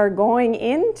systems are going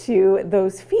into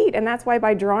those feet, and that's why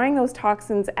by drawing those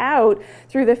toxins out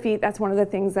through the feet, that's one of the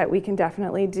things that we can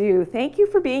definitely do. Thank you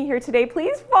for being here today.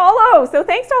 Please follow. So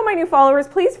thanks to all my new followers.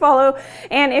 Please follow.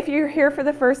 And if you're here for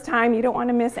the first time, you don't want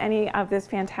to miss any of this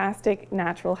fantastic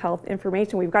natural health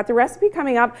information. We've got the recipe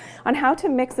coming up on how to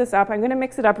mix this up. I'm going to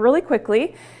mix it up really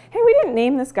quickly. Hey, we didn't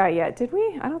name this guy yet, did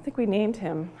we? I don't think we named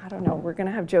him. I don't know. We're going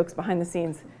to have jokes behind the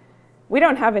scenes. We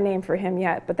don't have a name for him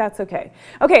yet, but that's okay.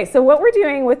 Okay, so what we're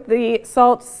doing with the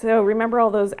salt, so remember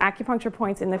all those acupuncture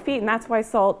points in the feet, and that's why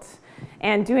salt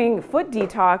and doing foot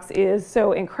detox is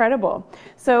so incredible.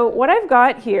 So what I've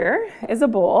got here is a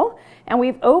bowl, and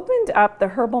we've opened up the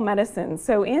herbal medicine.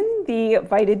 So in the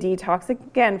VitaDetox,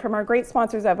 again, from our great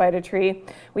sponsors at Vitatree,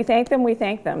 we thank them, we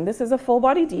thank them. This is a full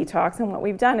body detox, and what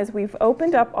we've done is we've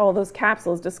opened up all those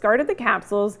capsules, discarded the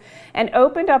capsules, and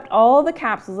opened up all the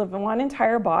capsules of one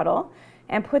entire bottle,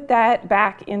 and put that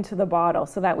back into the bottle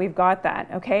so that we've got that,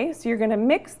 okay? So you're gonna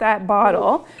mix that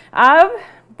bottle of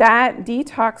that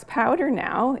detox powder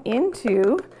now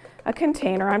into a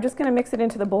container. I'm just gonna mix it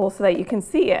into the bowl so that you can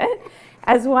see it,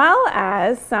 as well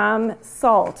as some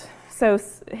salt. So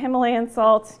Himalayan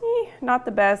salt, not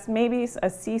the best, maybe a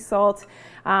sea salt.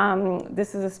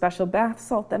 This is a special bath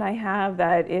salt that I have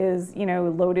that is,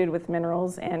 loaded with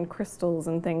minerals and crystals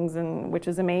and things, which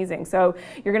is amazing. So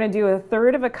you're going to do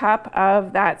 1/3 cup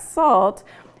of that salt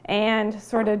and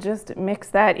sort of just mix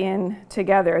that in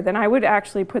together. Then I would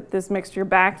actually put this mixture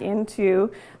back into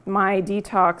my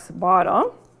detox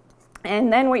bottle.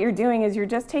 And then what you're doing is you're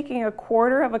just taking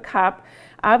 1/4 cup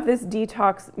of this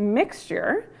detox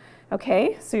mixture.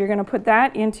 Okay, so you're going to put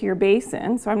that into your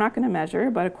basin. So I'm not going to measure,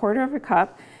 but 1/4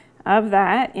 cup of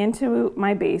that into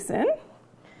my basin.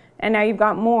 And now you've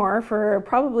got more for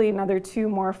probably another 2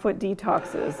 more foot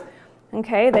detoxes.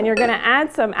 Okay, then you're going to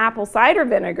add some apple cider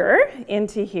vinegar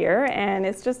into here, and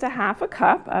it's just 1/2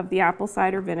 cup of the apple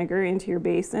cider vinegar into your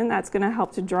basin. That's going to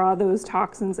help to draw those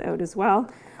toxins out as well.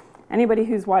 Anybody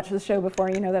who's watched the show before,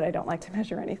 you know that I don't like to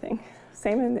measure anything.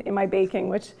 Same in my baking,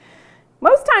 which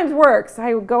most times works.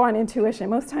 I go on intuition.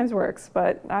 Most times works,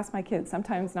 but ask my kids.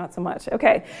 Sometimes not so much.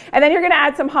 Okay, and then you're going to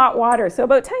add some hot water. So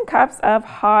about 10 cups of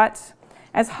hot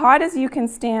as you can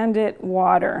stand it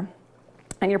water.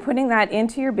 And you're putting that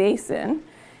into your basin,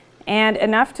 and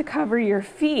enough to cover your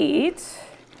feet.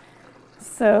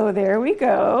 So there we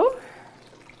go.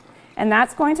 And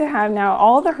that's going to have now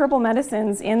all the herbal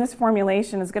medicines in this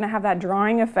formulation is going to have that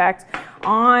drawing effect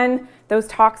on those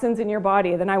toxins in your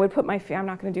body. Then I would put my feet, I'm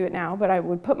not going to do it now, but I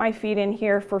would put my feet in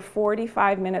here for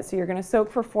 45 minutes. So you're going to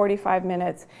soak for 45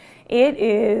 minutes. It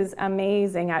is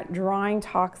amazing at drawing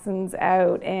toxins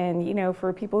out. And,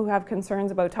 for people who have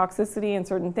concerns about toxicity and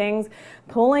certain things,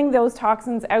 pulling those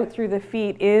toxins out through the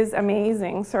feet is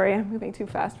amazing. Sorry, I'm moving too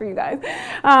fast for you guys.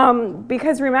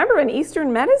 Because remember, in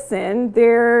Eastern medicine,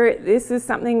 this is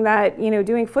something that,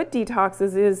 doing foot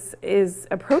detoxes is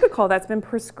a protocol that's been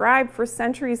prescribed for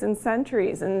centuries and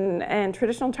centuries. And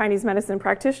traditional Chinese medicine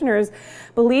practitioners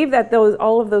believe that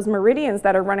all of those meridians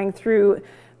that are running through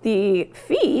the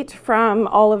feet from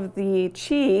all of the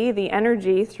qi, the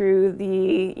energy through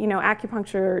the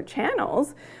acupuncture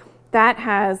channels, that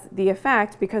has the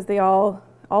effect because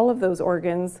all of those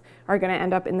organs are going to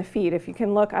end up in the feet. If you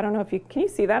can look, I don't know if can you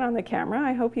see that on the camera?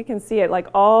 I hope you can see it, like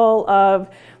all of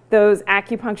those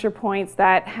acupuncture points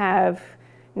that have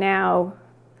now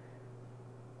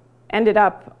ended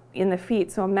up in the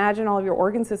feet. So imagine all of your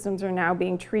organ systems are now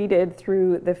being treated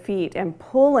through the feet, and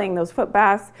pulling those foot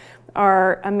baths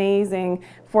are amazing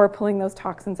for pulling those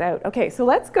toxins out. Okay, so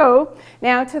let's go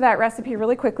now to that recipe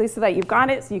really quickly so that you've got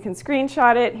it, so you can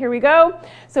screenshot it. Here we go.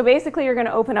 So basically you're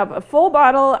gonna open up a full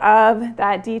bottle of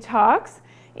that Detox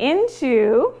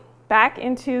back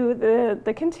into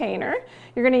the container.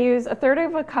 You're gonna use 1/3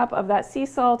 of a cup of that sea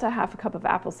salt, 1/2 cup of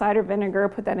apple cider vinegar,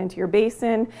 put that into your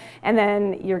basin, and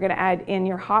then you're gonna add in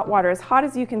your hot water, as hot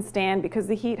as you can stand, because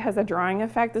the heat has a drying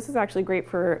effect. This is actually great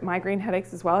for migraine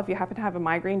headaches as well. If you happen to have a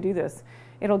migraine, do this.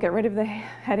 It'll get rid of the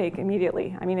headache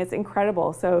immediately. I mean, it's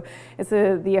incredible. So it's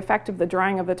the effect of the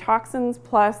drying of the toxins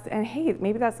plus, and hey,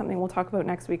 maybe that's something we'll talk about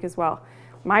next week as well.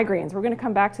 Migraines, we're gonna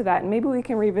come back to that, and maybe we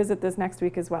can revisit this next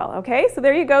week as well. Okay, so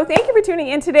there you go. Thank you for tuning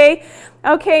in today.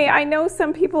 Okay, I know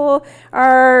some people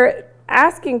are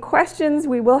asking questions.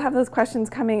 We will have those questions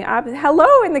coming up. Hello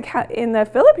in the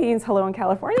Philippines. Hello in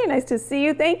California. Nice to see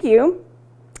you. Thank you.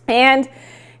 And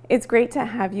it's great to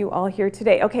have you all here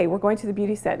today. Okay, we're going to the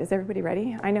beauty set. Is everybody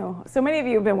ready? I know so many of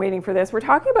you have been waiting for this. We're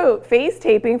talking about face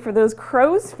taping for those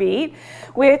crow's feet,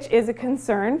 which is a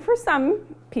concern for some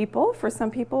people. For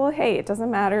some people, hey, it doesn't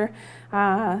matter.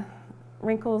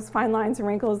 Wrinkles, fine lines and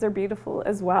wrinkles, they're beautiful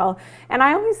as well. And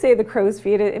I always say the crow's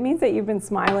feet, it means that you've been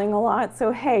smiling a lot.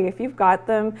 So hey, if you've got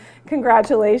them,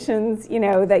 congratulations, you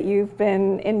know, that you've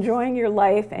been enjoying your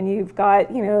life and you've got,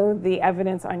 you know, the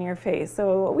evidence on your face.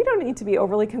 So we don't need to be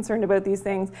overly concerned about these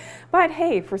things. But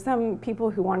hey, for some people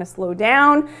who want to slow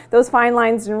down those fine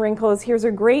lines and wrinkles, here's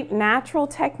a great natural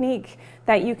technique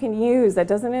that you can use that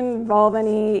doesn't involve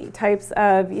any types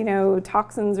of, you know,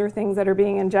 toxins or things that are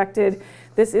being injected.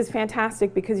 This is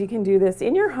fantastic because you can do this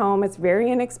in your home. It's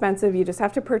very inexpensive. You just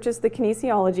have to purchase the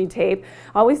kinesiology tape.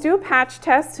 Always do a patch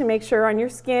test to make sure on your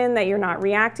skin that you're not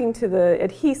reacting to the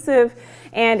adhesive,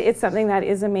 and it's something that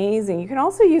is amazing. You can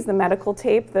also use the medical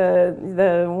tape,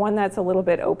 the one that's a little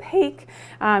bit opaque.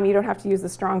 You don't have to use the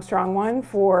strong one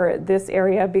for this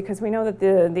area because we know that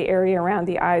the area around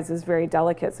the eyes is very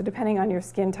delicate. So depending on your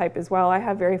skin type as well, I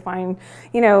have very fine,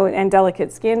 you know, and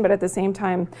delicate skin, but at the same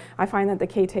time, I find that the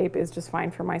K-tape is just fine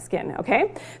for my skin,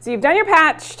 okay? So you've done your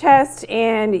patch test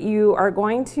and you are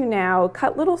going to now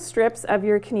cut little strips of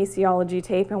your kinesiology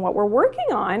tape, and what we're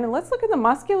working on, and let's look at the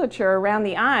musculature around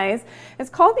the eyes, it's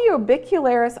called the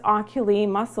orbicularis oculi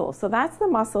muscle. So that's the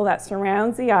muscle that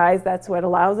surrounds the eyes. That's what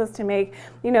allows us to make,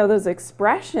 you know, those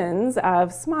expressions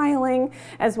of smiling,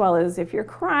 as well as if you're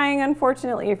crying,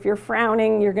 unfortunately, if you're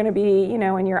frowning, you're gonna be, you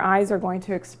know, and your eyes are going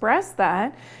to express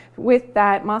that with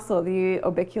that muscle, the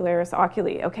orbicularis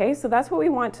oculi, okay? So that's what we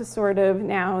want to sort of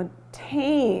now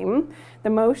tame the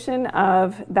motion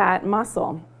of that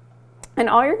muscle. And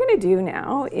all you're going to do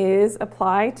now is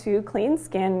apply to clean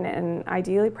skin, and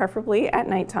ideally, preferably at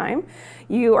nighttime.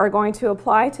 You are going to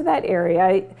apply to that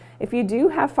area. If you do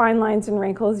have fine lines and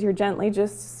wrinkles, you're gently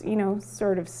just, you know,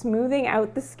 sort of smoothing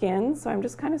out the skin. So I'm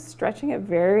just kind of stretching it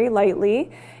very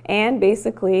lightly and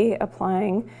basically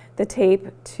applying the tape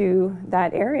to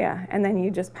that area. And then you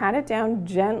just pat it down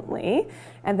gently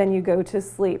and then you go to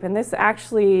sleep. And this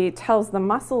actually tells the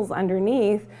muscles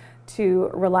underneath to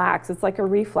relax. It's like a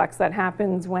reflex that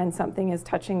happens when something is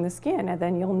touching the skin, and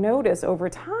then you'll notice over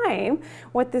time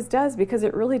what this does, because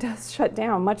it really does shut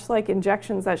down, much like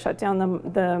injections that shut down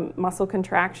the muscle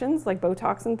contractions like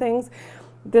Botox and things.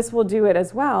 This will do it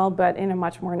as well, but in a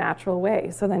much more natural way.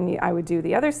 So then I would do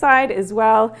the other side as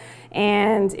well.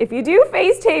 And if you do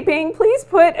face taping, please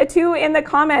put a 2 in the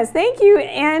comments. Thank you,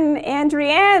 and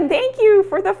Andrienne, thank you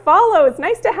for the follow. It's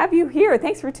nice to have you here.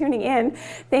 Thanks for tuning in.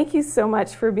 Thank you so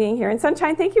much for being here. And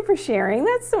Sunshine, thank you for sharing.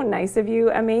 That's so nice of you.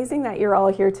 Amazing that you're all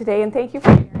here today, and thank you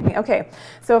for sharing. Okay,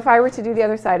 so if I were to do the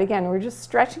other side again, we're just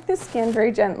stretching the skin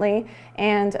very gently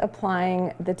and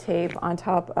applying the tape on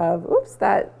top of, oops,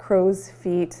 that crow's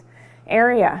feet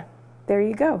area. There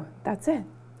you go. That's it.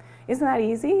 Isn't that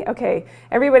easy? Okay,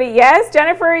 everybody, yes,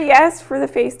 Jennifer, yes, for the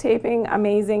face taping.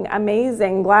 Amazing,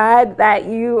 amazing. Glad that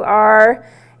you are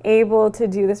able to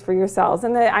do this for yourselves.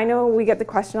 And I know we get the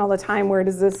question all the time, where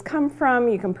does this come from?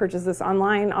 You can purchase this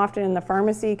online, often in the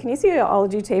pharmacy.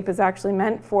 Kinesiology tape is actually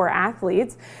meant for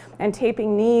athletes and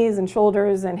taping knees and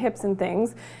shoulders and hips and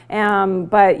things,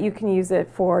 but you can use it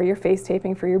for your face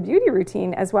taping for your beauty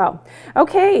routine as well.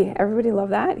 Okay, everybody love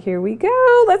that? Here we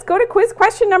go. Let's go to quiz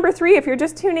question number 3. If you're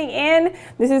just tuning in,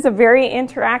 this is a very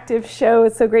interactive show.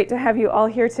 It's so great to have you all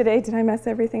here today. Did I mess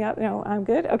everything up? No, I'm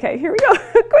good. Okay, here we go.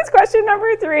 Quiz question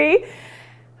number 3.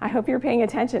 I hope you're paying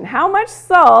attention. How much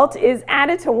salt is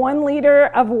added to 1 liter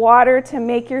of water to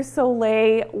make your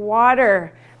Soleil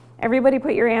water? Everybody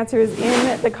put your answers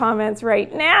in the comments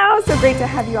right now. So great to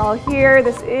have you all here.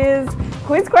 This is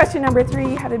quiz question number 3.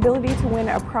 You have the ability to win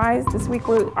a prize. This week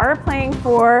we are playing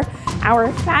for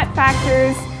our Fat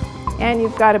Factors. And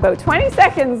you've got about 20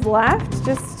 seconds left.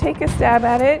 Just take a stab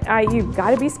at it. You've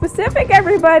got to be specific,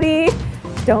 everybody.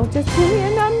 Don't just give me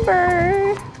a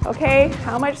number. Okay,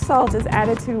 how much salt is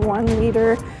added to 1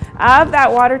 liter of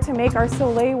that water to make our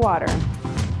Soleil water?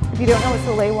 If you don't know what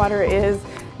Soleil water is,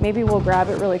 maybe we'll grab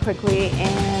it really quickly.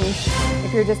 And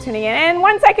if you're just tuning in, and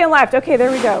 1 second left. Okay, there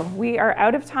we go. We are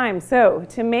out of time. So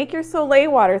to make your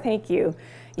Soleil water, thank you.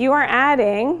 You are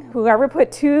adding, whoever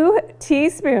put 2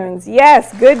 teaspoons.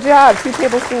 Yes, good job. 2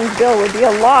 tablespoons, Bill, would be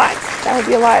a lot. That would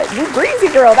be a lot. You breezy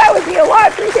girl, that would be a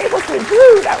lot. 3 tablespoons,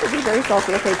 woo, that would be very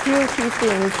salty. Okay, 2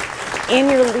 teaspoons in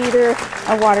your liter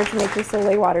of water to make your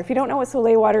Soleil water. If you don't know what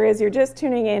Soleil water is, you're just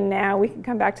tuning in now. We can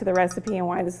come back to the recipe and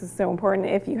why this is so important.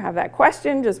 If you have that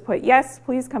question, just put yes,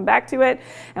 please come back to it,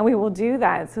 and we will do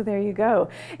that. So there you go.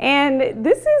 And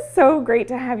this is so great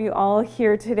to have you all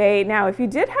here today. Now, if you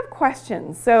did have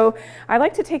questions, so I'd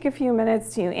like to take a few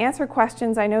minutes to answer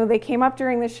questions. I know they came up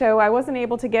during the show. I wasn't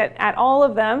able to get at all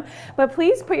of them, but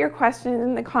please put your question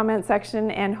in the comment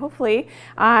section, and hopefully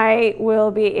I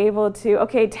will be able to,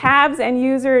 okay, tabs and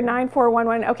user 9411.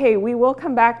 Okay, we will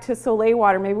come back to Soleil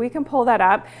water. Maybe we can pull that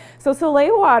up. So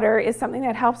Soleil water is something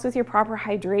that helps with your proper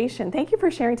hydration. Thank you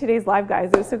for sharing today's live, guys.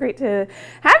 It was so great to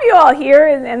have you all here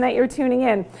and that you're tuning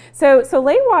in. So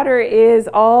Soleil water is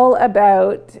all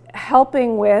about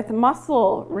helping with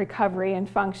muscle recovery and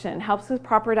function, helps with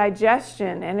proper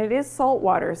digestion, and it is salt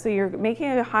water. So you're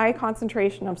making a high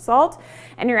concentration of salt,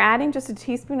 and you're adding just a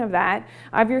teaspoon of that,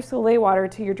 of your Soleil water,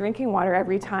 to your drinking water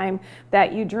every time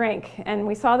that you drink. And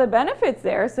we saw the benefits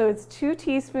there. So it's 2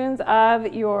 teaspoons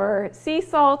of your sea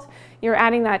salt. You're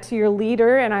adding that to your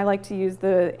liter, and I like to use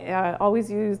the,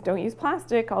 don't use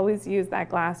plastic, always use that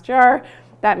glass jar,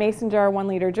 that mason jar, 1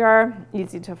 liter jar,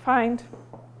 easy to find.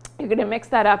 You're going to mix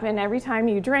that up, and every time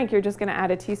you drink, you're just going to add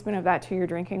a teaspoon of that to your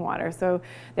drinking water. So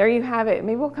there you have it.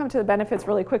 Maybe we'll come to the benefits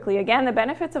really quickly. Again, the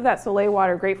benefits of that Soleil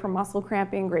water: great for muscle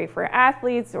cramping, great for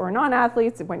athletes or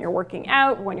non-athletes when you're working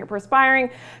out, when you're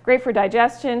perspiring, great for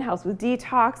digestion, helps with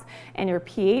detox and your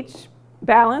pH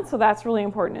balance, so that's really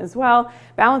important as well.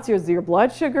 Balances your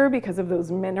blood sugar because of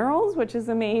those minerals, which is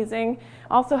amazing.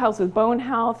 Also helps with bone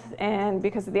health, and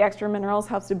because of the extra minerals,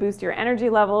 helps to boost your energy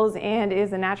levels and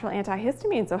is a natural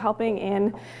antihistamine, so helping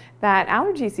in that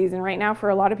allergy season. Right now for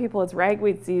a lot of people it's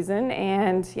ragweed season,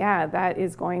 and yeah, that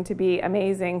is going to be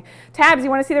amazing. Tabs, you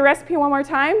want to see the recipe one more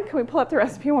time? Can we pull up the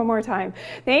recipe one more time?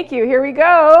 Thank you. Here we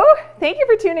go. Thank you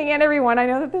for tuning in, everyone. I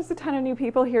know that there's a ton of new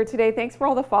people here today. Thanks for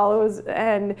all the follows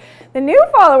and the new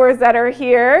followers that are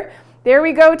here. There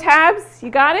we go, Tabs.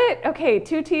 You got it? Okay,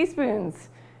 2 teaspoons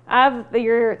of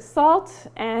your salt,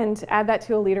 and add that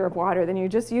to a liter of water. Then you're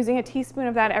just using a teaspoon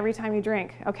of that every time you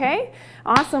drink. Okay?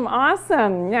 Awesome,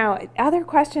 awesome. Now, other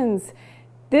questions.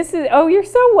 This is, oh, you're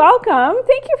so welcome.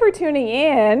 Thank you for tuning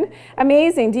in.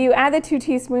 Amazing. Do you add the 2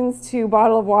 teaspoons to a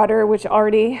bottle of water which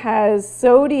already has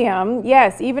sodium?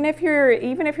 Yes, even if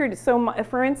you're, so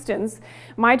for instance,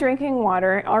 my drinking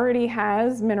water already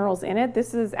has minerals in it.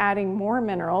 This is adding more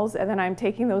minerals, and then I'm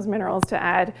taking those minerals to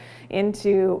add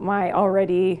into my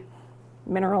already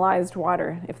mineralized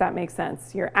water, if that makes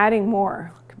sense. You're adding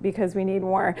more because we need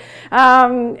more.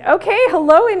 Okay,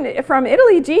 hello from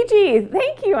Italy, Gigi.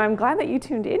 Thank you. I'm glad that you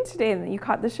tuned in today and that you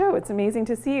caught the show. It's amazing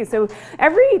to see you. So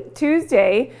every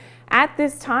Tuesday at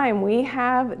this time, we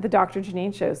have the Dr.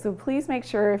 Janine Show. So please make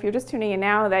sure, if you're just tuning in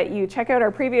now, that you check out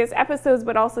our previous episodes,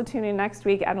 but also tune in next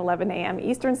week at 11 a.m.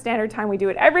 Eastern Standard Time. We do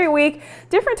it every week,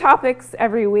 different topics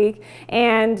every week.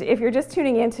 And if you're just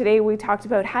tuning in today, we talked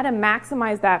about how to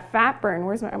maximize that fat burn.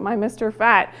 Where's my Mr.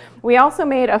 Fat? We also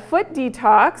made a foot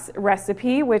detox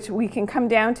recipe, which we can come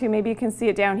down to. Maybe you can see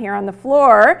it down here on the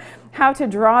floor, how to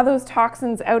draw those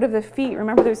toxins out of the feet.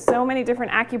 Remember, there's so many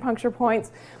different acupuncture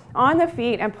points on the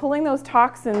feet, and pulling those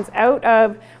toxins out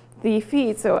of the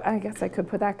feet. So I guess I could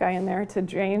put that guy in there to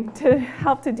drain, to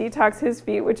help to detox his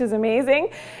feet, which is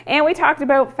amazing. And we talked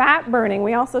about fat burning.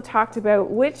 We also talked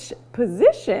about which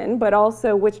position, but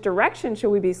also which direction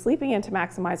should we be sleeping in to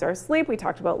maximize our sleep. We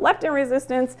talked about leptin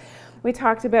resistance. We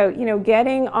talked about, you know,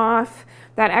 getting off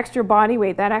that extra body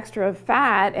weight, that extra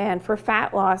fat, and for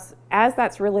fat loss, as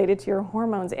that's related to your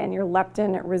hormones and your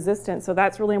leptin resistance. So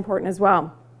that's really important as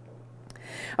well.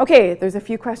 Okay, there's a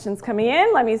few questions coming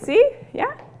in. Let me see.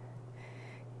 Yeah?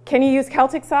 Can you use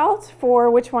Celtic salt for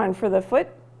which one? For the foot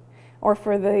or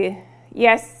for the...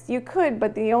 Yes, you could,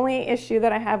 but the only issue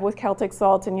that I have with Celtic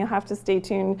salt, and you'll have to stay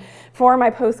tuned for my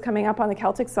post coming up on the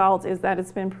Celtic salt, is that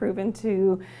it's been proven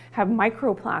to have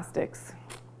microplastics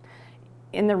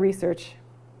in the research.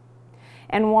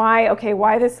 And why? Okay,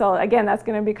 why this salt? Again, that's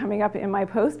going to be coming up in my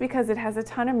post because it has a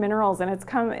ton of minerals, and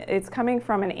it's coming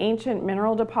from an ancient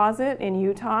mineral deposit in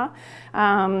Utah,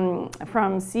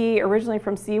 originally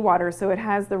from seawater. So it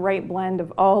has the right blend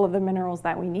of all of the minerals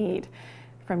that we need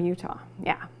from Utah.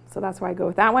 Yeah. So that's why I go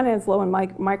with that one. And it's low in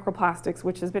microplastics,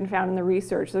 which has been found in the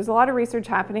research. There's a lot of research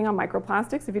happening on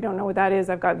microplastics. If you don't know what that is,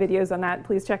 I've got videos on that.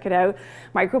 Please check it out.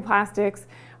 Microplastics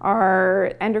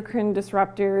are endocrine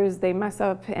disruptors. They mess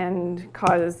up and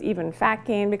cause even fat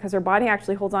gain because our body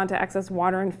actually holds on to excess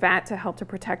water and fat to help to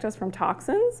protect us from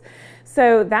toxins.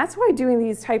 So that's why doing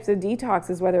these types of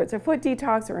detoxes, whether it's a foot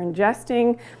detox or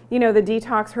ingesting, you know, the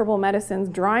detox herbal medicines,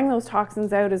 drawing those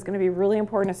toxins out is going to be really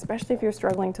important, especially if you're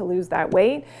struggling to lose that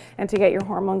weight and to get your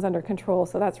hormones under control.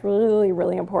 So that's really,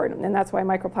 really important. And that's why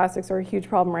microplastics are a huge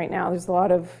problem right now. There's a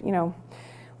lot of, you know,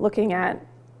 looking at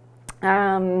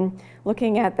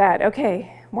that.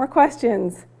 Okay, more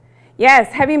questions.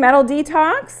 Yes, heavy metal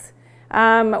detox.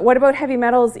 What about heavy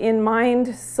metals in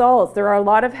mined salts? There are a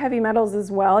lot of heavy metals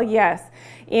as well, yes,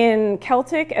 in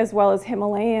Celtic as well as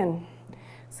Himalayan.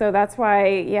 So that's why,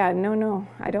 yeah, no,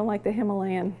 I don't like the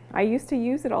Himalayan. I used to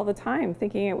use it all the time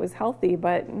thinking it was healthy,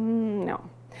 but no.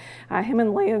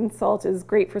 Himalayan salt is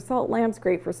great for salt lamps,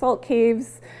 great for salt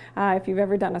caves. If you've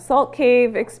ever done a salt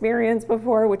cave experience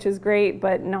before, which is great,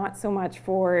 but not so much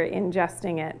for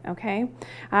ingesting it, okay?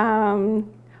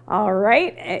 All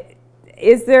right.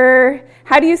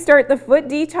 How do you start the foot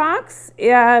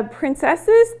detox?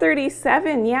 Princesses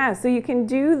 37, yeah, so you can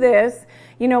do this,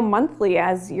 you know, monthly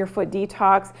as your foot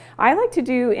detox. I like to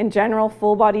do, in general,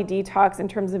 full body detox in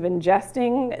terms of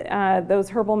ingesting those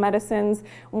herbal medicines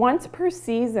once per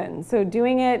season. So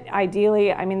doing it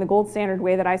ideally, I mean, the gold standard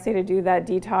way that I say to do that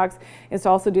detox is to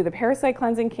also do the parasite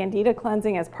cleansing, candida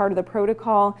cleansing as part of the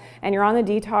protocol, and you're on the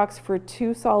detox for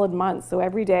 2 solid months. So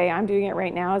every day, I'm doing it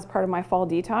right now as part of my fall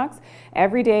detox.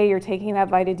 Every day you're taking that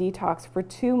VitaDetox for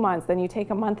 2 months, then you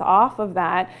take a month off of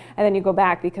that, and then you go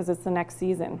back because it's the next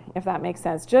season, if that makes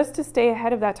sense, just to stay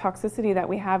ahead of that toxicity that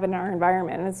we have in our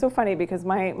environment. And it's so funny because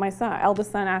my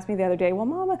eldest son asked me the other day, well,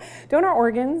 Mama, don't our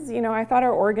organs, you know, I thought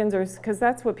our organs are, because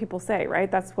that's what people say,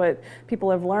 right? That's what people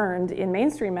have learned in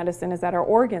mainstream medicine, is that our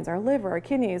organs, our liver, our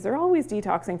kidneys, they're always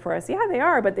detoxing for us. Yeah, they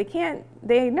are, but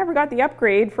they never got the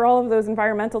upgrade for all of those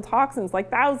environmental toxins,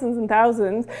 like thousands and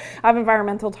thousands of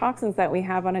environmental toxins that we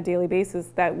have on a daily basis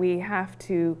that we have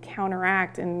to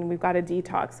counteract, and we've got to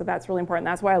detox. So that's really important.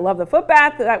 That's why I love the foot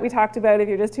bath that we talked about. If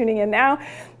you're just tuning in now,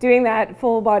 doing that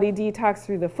full body detox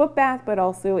through the foot bath, but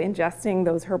also ingesting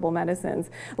those herbal medicines.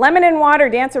 Lemon and water,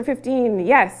 Dancer 15,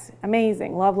 yes,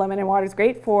 amazing. Love lemon and water. It's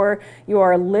great for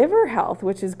your liver health,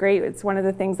 which is great. It's one of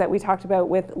the things that we talked about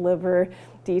with liver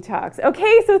detox.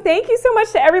 Okay, so thank you so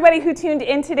much to everybody who tuned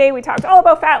in today. We talked all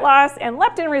about fat loss and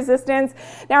leptin resistance.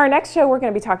 Now our next show, we're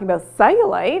going to be talking about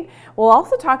cellulite. We'll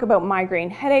also talk about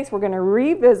migraine headaches. We're going to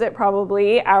revisit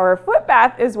probably our foot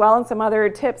bath as well, and some other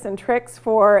tips and tricks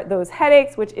for those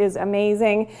headaches, which is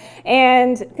amazing.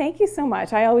 And thank you so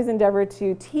much. I always endeavor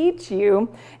to teach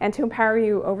you and to empower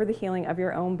you over the healing of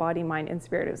your own body, mind, and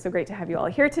spirit. It was so great to have you all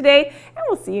here today, and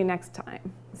we'll see you next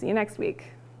time. See you next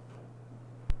week.